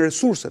ekzistojnë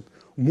resurset,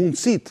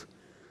 mundësit,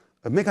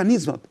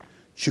 mekanizmat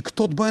që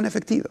këto të bëhen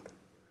efektive.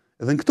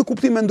 Dhe në këtë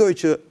kuptim mendoj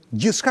që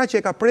gjithçka që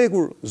e ka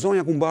prekur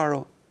zonja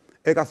Kumbaro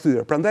e ka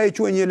thyer. Prandaj e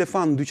quaj një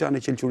elefant në dyqan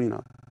e qelqurina.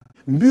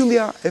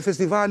 Mbyllja e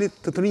festivalit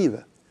të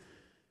rinjve.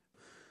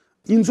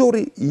 I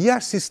nxorri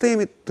jashtë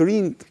sistemit të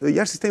rinj,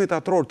 jashtë sistemit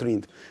teatror të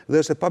rinj. Dhe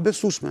është e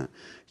pabesueshme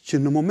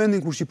që në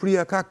momentin kur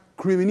Shqipëria ka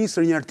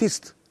kryeministër një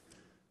artist,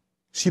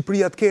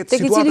 Shqipëria të ketë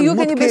situatën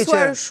më të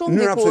keqe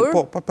në raport.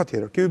 Po,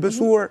 patjetër. Kemi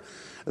besuar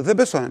dhe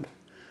besojmë.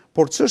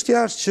 Por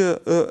çështja është që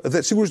dhe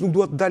sigurisht nuk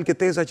duhet të dalë këtë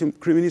teza që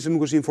kryeministri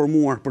nuk është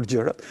informuar për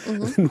gjërat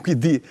dhe nuk i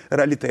di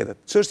realitetet.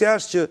 Çështja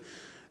është që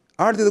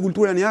arti dhe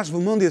kultura janë jashtë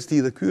vëmendjes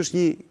tij dhe ky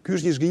është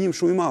një zhgënjim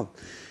shumë i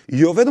madh.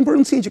 Jo vetëm për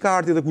rëndësinë që ka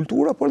arti dhe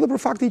kultura, por edhe për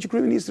faktin që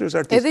kryeministri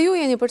është artist. Edhe ju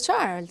jeni për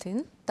çfarë,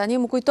 Altin? Tani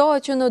më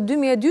kujtohet që në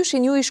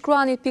 2002 ju i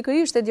shkruanit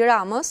pikërisht Edi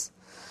Ramës.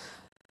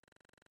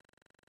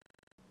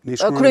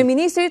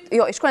 Kryeministrit,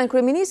 jo, i shkruan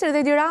kryeministri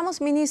dhe Edi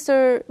Ramës,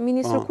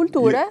 ministër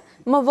kulture,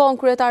 më vonë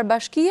kryetar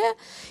bashkie,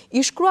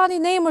 i shkruani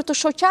në emër të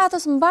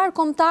shoqatës mbar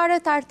kombëtare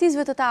të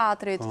artistëve të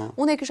teatrit.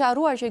 Unë e kisha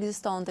harruar që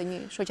ekzistonte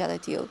një shoqatë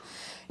e tillë.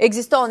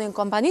 Ekzistonin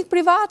kompanitë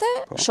private,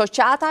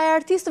 shoqata e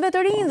artistëve të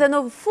rinj dhe në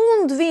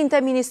fund vinte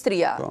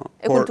Ministria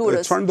e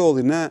Kulturës. Por çfarë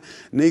ndodhi?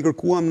 Ne i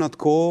kërkuam në atë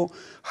kohë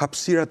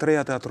hapësira të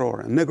reja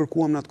teatrore. Ne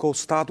kërkuam në atë kohë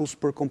status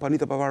për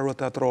kompanitë e pavarura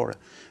teatrore.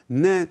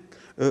 Ne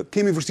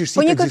kemi vështirësi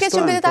të ekzistojnë. Po një kërkesë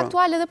që mbetet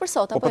aktuale edhe për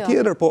sot, apo jo? Po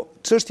patjetër, po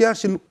çështja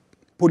është që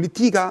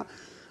politika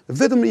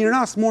vetëm në një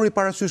rast mori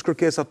parasysh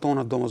kërkesat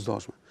tona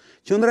domosdoshme.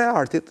 Qendra e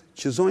artit,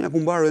 që zonja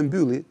Kumbaro e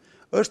mbylli,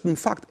 është në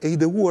fakt e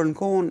ideuar në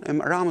kohën e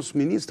Ramës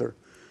ministër.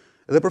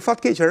 Dhe për fat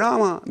keq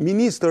Rama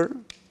ministër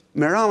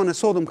me Ramën e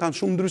sotëm kanë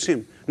shumë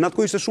ndryshim. Në atë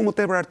kohë ishte shumë më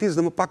tepër artist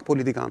dhe më pak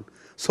politikan.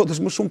 Sot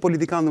është më shumë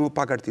politikan dhe më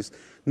pak artist.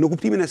 Në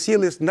kuptimin e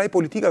sjelljes ndaj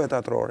politikave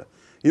teatrore,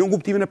 jo në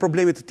kuptimin e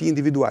problemit të tij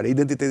individual,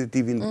 identitetit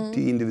të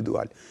tij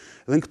individual.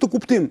 Dhe në këtë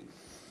kuptim,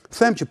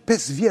 them që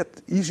 5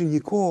 vjet ishin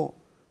një kohë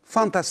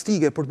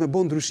fantastike për të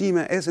bërë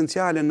ndryshime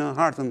esenciale në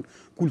hartën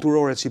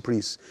kulturore të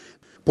Shqipërisë.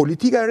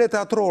 Politika e re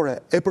teatrore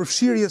e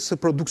përfshirjes së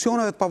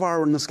produksioneve të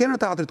pavarur në skenën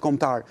e teatrit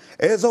kombëtar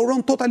e ezauron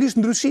totalisht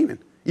ndryshimin,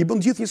 i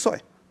bën gjithë njësoj.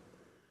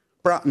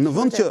 Pra, në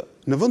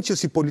vend që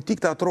si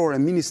politikë teatrore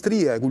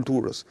Ministria e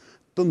Kulturës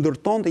të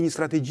ndërtonte një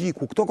strategji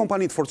ku këto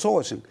kompani të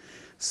forcoheshin,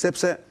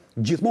 sepse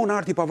gjithmonë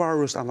arti i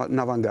pavarur është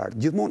në avangard,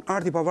 gjithmonë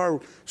arti i pavarur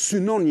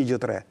synon një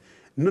gjë të re.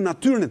 Në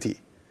natyrën e tij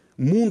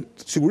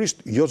mund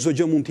sigurisht jo çdo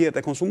gjë mund të jetë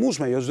e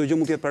konsumueshme, jo çdo gjë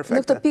mund të jetë perfekte.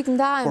 Në këtë pikë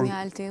ndahemi,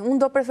 Alti. Unë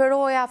do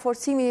preferoja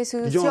forcimin e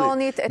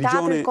institucionit, e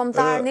teatrit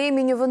kombëtar, ne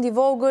jemi një vend i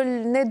vogël,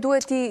 ne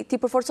duhet t'i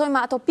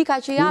përforcojmë ato pika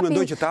që japin,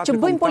 që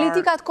bëjnë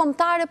politikat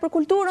kombëtare për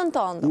kulturën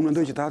tonë. Unë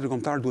mendoj që teatri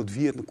kombëtar duhet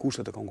vihet në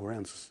kushtet e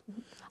konkurrencës.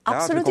 Teatri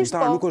Absolutisht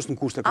kombëtar po. nuk është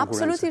në kushte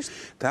konkurrencë. Absolutisht.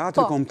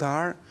 Teatri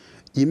kombëtar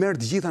i merr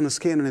të gjitha në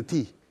skenën e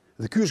tij.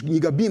 Dhe ky është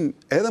një gabim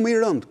edhe më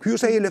i rënd. Ky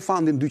është ai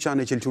elefanti në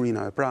dyqanin e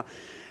qelqurinave. Pra,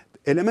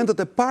 elementet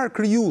e parë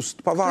krijues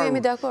të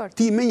pavarur,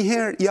 ti me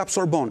njëherë i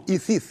absorbon, i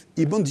thith,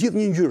 i bën gjithë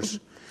një ngjyrës,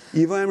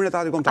 i vë emrin e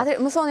teatrit kombëtar.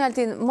 Atëherë, më thoni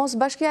Altin, mos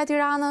Bashkia e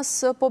Tiranës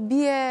po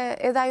bie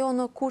edhe ajo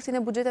në kursin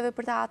e buxheteve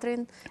për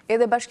teatrin,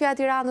 edhe Bashkia e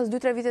Tiranës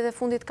 2-3 vitet e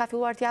fundit ka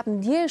filluar të jap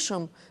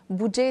ndjeshëm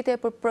buxhete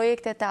për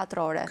projekte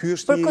teatrore.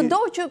 Për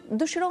këdo që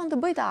dëshiron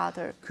të bëj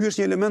teatr. Ky është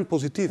një element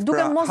pozitiv.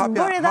 Duke mos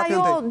bërë edhe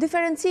ajo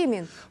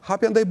diferencimin.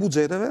 Hapja ndaj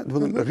buxheteve,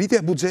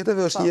 rritja e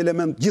buxheteve është një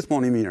element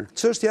gjithmonë i mirë.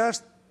 Çështja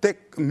është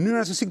tek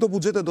mënyra se si këto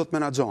buxhete do të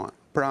menaxhohen.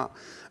 Pra,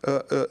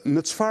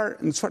 në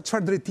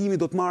çfarë drejtimi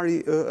do të marri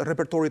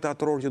repertori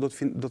teatror që do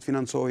të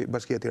financojë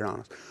Bashkia e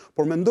Tiranës.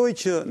 Por mendoj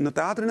që në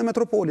teatrin e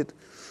metropolit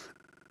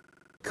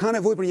ka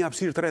nevojë për një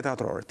hapësirë të re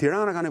teatrore.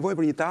 Tirana ka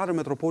nevojë për një teatr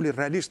metropoli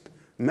realisht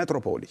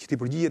metropoli, që t'i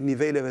përgjigjet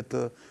niveleve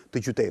të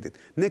qytetit.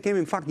 Ne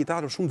kemi në fakt një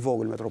teatr shumë të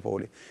vogël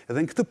metropoli. Edhe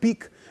në këtë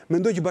pikë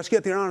mendoj që Bashkia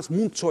e Tiranës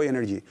mund të çojë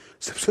energji,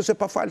 sepse është e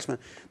pafalshme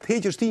të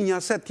heqësh ti një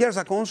aset të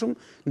jashtëzakonshëm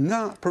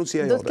nga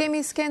pronësia jote. Do të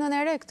kemi skenën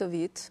e re këtë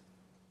vit.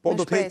 Po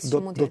do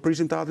të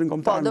prishim teatrin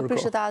kombëtar. Po do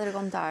prishë teatrin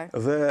kombëtar.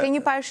 Ke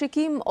një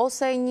parashikim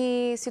ose një,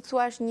 si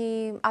thua,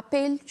 një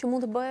apel që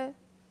mund të bëhe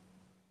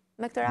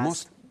me këtë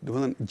rast?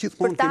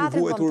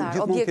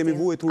 Gjithmonë kemi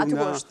vuajtur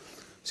nga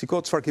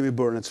Shiko çfarë kemi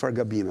bërë në çfarë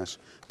gabimesh.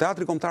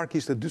 Teatri kombëtar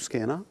kishte 2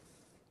 skena.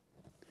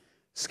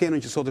 Skenën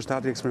që sot është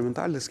teatri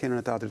eksperimental dhe skenën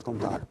e teatrit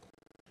kombëtar.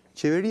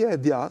 Qeveria e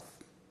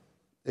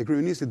djathtë e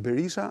kryeministit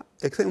Berisha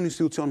e ktheu një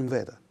institucion në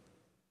vete.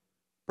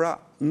 Pra,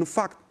 në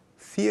fakt,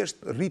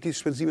 thjesht rriti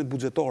shpenzimet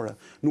buxhetore,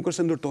 nuk është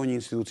se ndërtoj një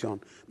institucion.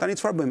 Tani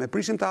çfarë bëjmë?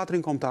 Prisim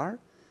teatrin kombëtar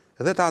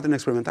dhe teatrin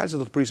eksperimental, se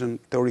do të prishën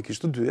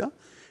teorikisht të dyja,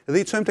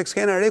 dhe i çojmë tek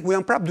skena re ku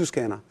janë prap dy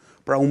skena.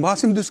 Pra u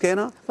mbasim dy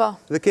skena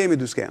dhe kemi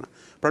dy skena.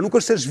 Pra nuk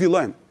është se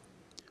zhvillojmë.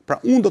 Pra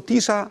unë do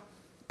t'isha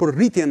për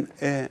rritjen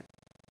e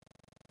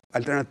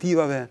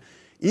alternativave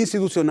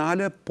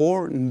institucionale,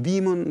 por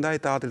ndihmën ndaj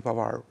teatrit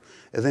pavarur.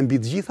 Edhe mbi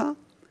të gjitha,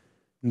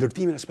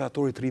 ndërtimin e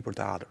spektatorit të ri për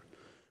teatr.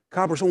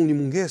 Ka për shembull një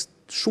mungesë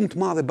shumë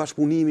të madhe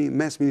bashkëpunimi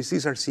mes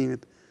Ministrisë së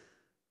Arsimit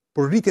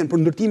për rritjen,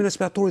 për ndërtimin e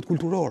spektatorit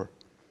kulturor.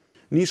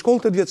 Në një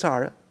shkollë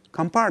 8-vjeçare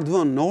kam parë të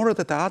vënë në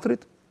orët e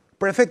teatrit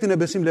prefektin e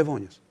Besim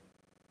Levonjës.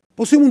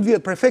 Po si mund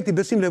vjet prefekti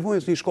Besim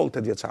Levonjës në një shkollë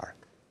 8-vjeçare?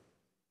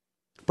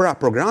 Pra,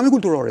 programi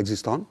kulturor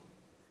ekziston,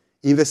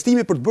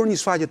 investimi për të bërë një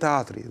shfaqje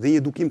teatri dhe një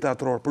edukim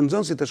teatror për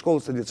nxënësit e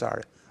shkollës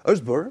 8-vjeçare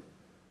është bërë,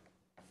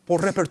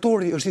 por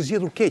repertori është i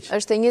zgjedhur keq.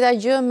 Është e njëjta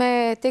gjë me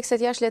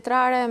tekstet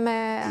jashtëletrare, me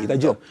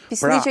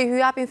pisni që i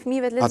hyjapin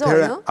fëmijëve të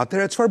lexojnë, ëh?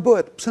 Atëherë çfarë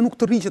bëhet? Pse nuk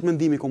të rriqet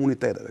mendimi i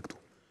komuniteteve këtu?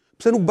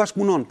 Pse nuk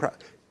bashkëpunon? Pra,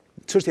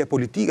 çështja e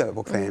politikave,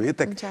 po kthehemi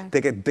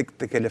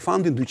tek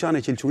elefanti në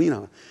dyqan e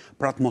qelçurinave.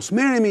 Pra të mos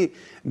merremi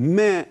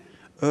me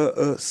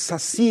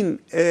sasin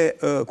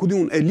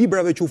e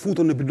librave që u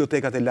futën në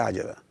bibliotekat e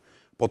lagjeve.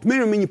 Po të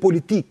merrem me një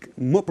politikë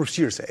më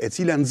përfshirëse, e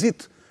cila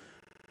nxit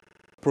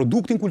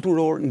produktin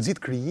kulturor, nxit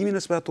krijimin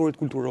e spektatorit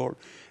kulturor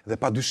dhe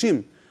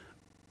padyshim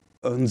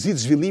nxit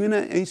zhvillimin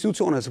e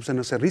institucioneve, sepse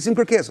nëse rrisim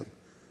kërkesën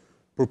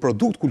për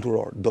produkt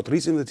kulturor, do të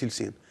rrisim dhe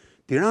cilësinë.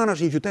 Tirana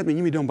është një qytet me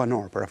 1 milion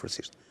banor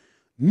parafërsisht.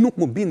 Nuk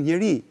më bind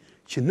njeri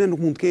që ne nuk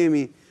mund të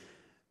kemi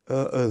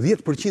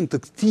 10%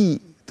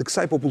 të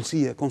kësaj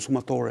popullsie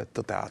konsumatore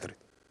të teatrit.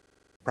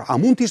 Pra, a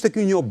mund të ishte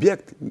ky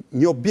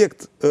një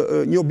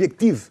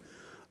objektiv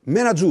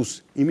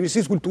menaxhues i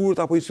Ministrisë së Kulturës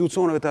apo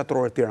institucioneve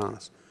teatrore të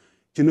Tiranës,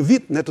 që në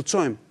vit ne të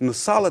çojmë në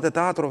sallet e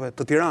teatrove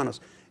të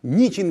Tiranës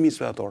 100.000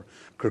 spektatorë,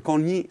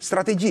 kërkon një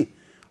strategji.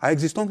 A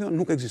ekziston kjo?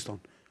 Nuk ekziston.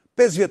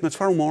 5 vjet me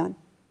çfarë u morëm?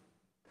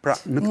 Pra,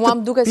 në mua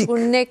më duket sikur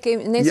ne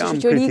si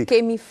shoqëri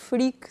kemi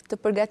frikë të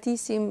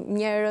përgatisim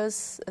njerëz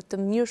të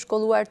mirë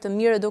shkolluar, të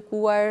mirë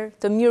edukuar,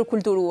 të mirë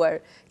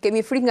kulturuar.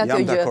 Kemi frikë nga kjo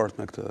gjë.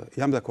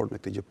 Jam dakord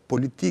me këtë gjë.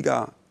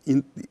 Politika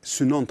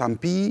synon ta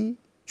mpi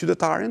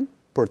qytetarin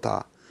për ta,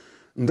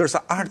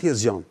 ndërsa arti e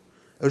zgjon.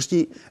 Është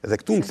një,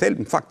 dhe këtu në thelb,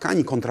 në fakt ka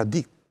një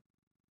kontradikt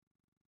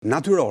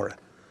natyrore.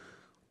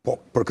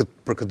 Po, për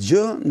këtë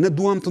gjë, ne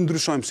duam të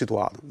ndryshojmë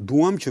situatën.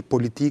 Duam që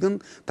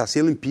politikën ta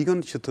sjellim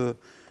pikën që të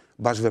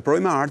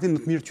bashkëveprojmë me artin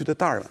në të mirë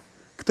qytetarëve.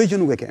 Këtë gjë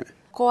nuk e kemi.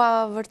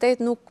 Koha vërtet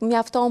nuk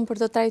mjafton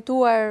për të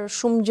trajtuar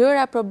shumë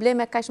gjëra,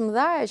 probleme kaq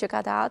mëdha që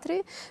ka teatri.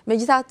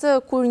 Megjithatë,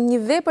 kur një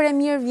vepër e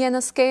mirë vjen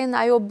në skenë,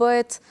 ajo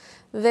bëhet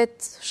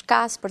vetë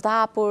shkas për të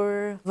hapur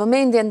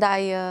vëmendje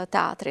ndaj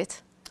teatrit.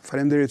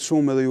 Faleminderit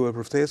shumë edhe juve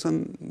për ftesën.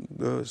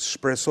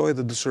 Shpresoj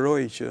dhe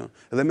dëshiroj që,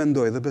 dhe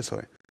mendoj dhe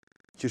besoj,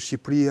 që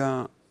Shqipëria,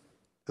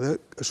 dhe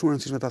është shumë e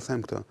rëndësishme ta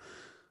them këtë,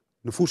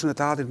 në fushën e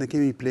teatrit ne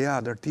kemi një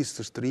plejadë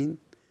artistësh të rinj,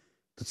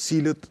 të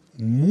cilët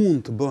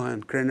mund të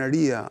bëhen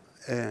krenaria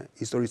e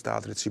historisë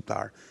teatrit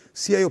shqiptar,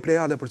 si ajo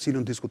plejade për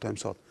cilën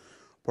diskutojmë sot.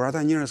 Por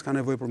ata njerëz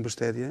kanë nevojë për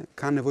mbështetje,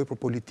 kanë nevojë për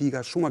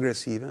politika shumë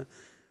agresive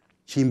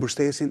që i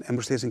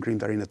mbështesin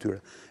krijimtarinë e tyre.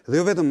 Dhe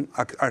jo vetëm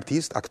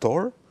artist,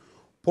 aktor,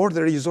 por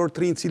dhe regjizor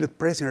të rinj të cilët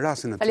presin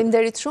rastin e tyre.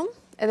 Faleminderit shumë,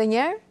 edhe një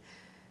herë.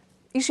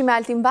 Ishim me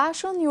Altin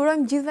Bashën, ju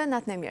urojmë gjithëve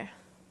natën e mirë.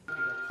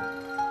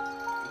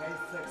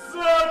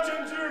 Që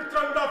ngjyrë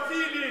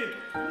trëndafili,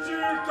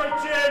 ngjyrë të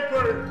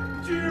qepër,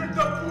 ngjyrë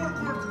të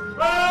purpur.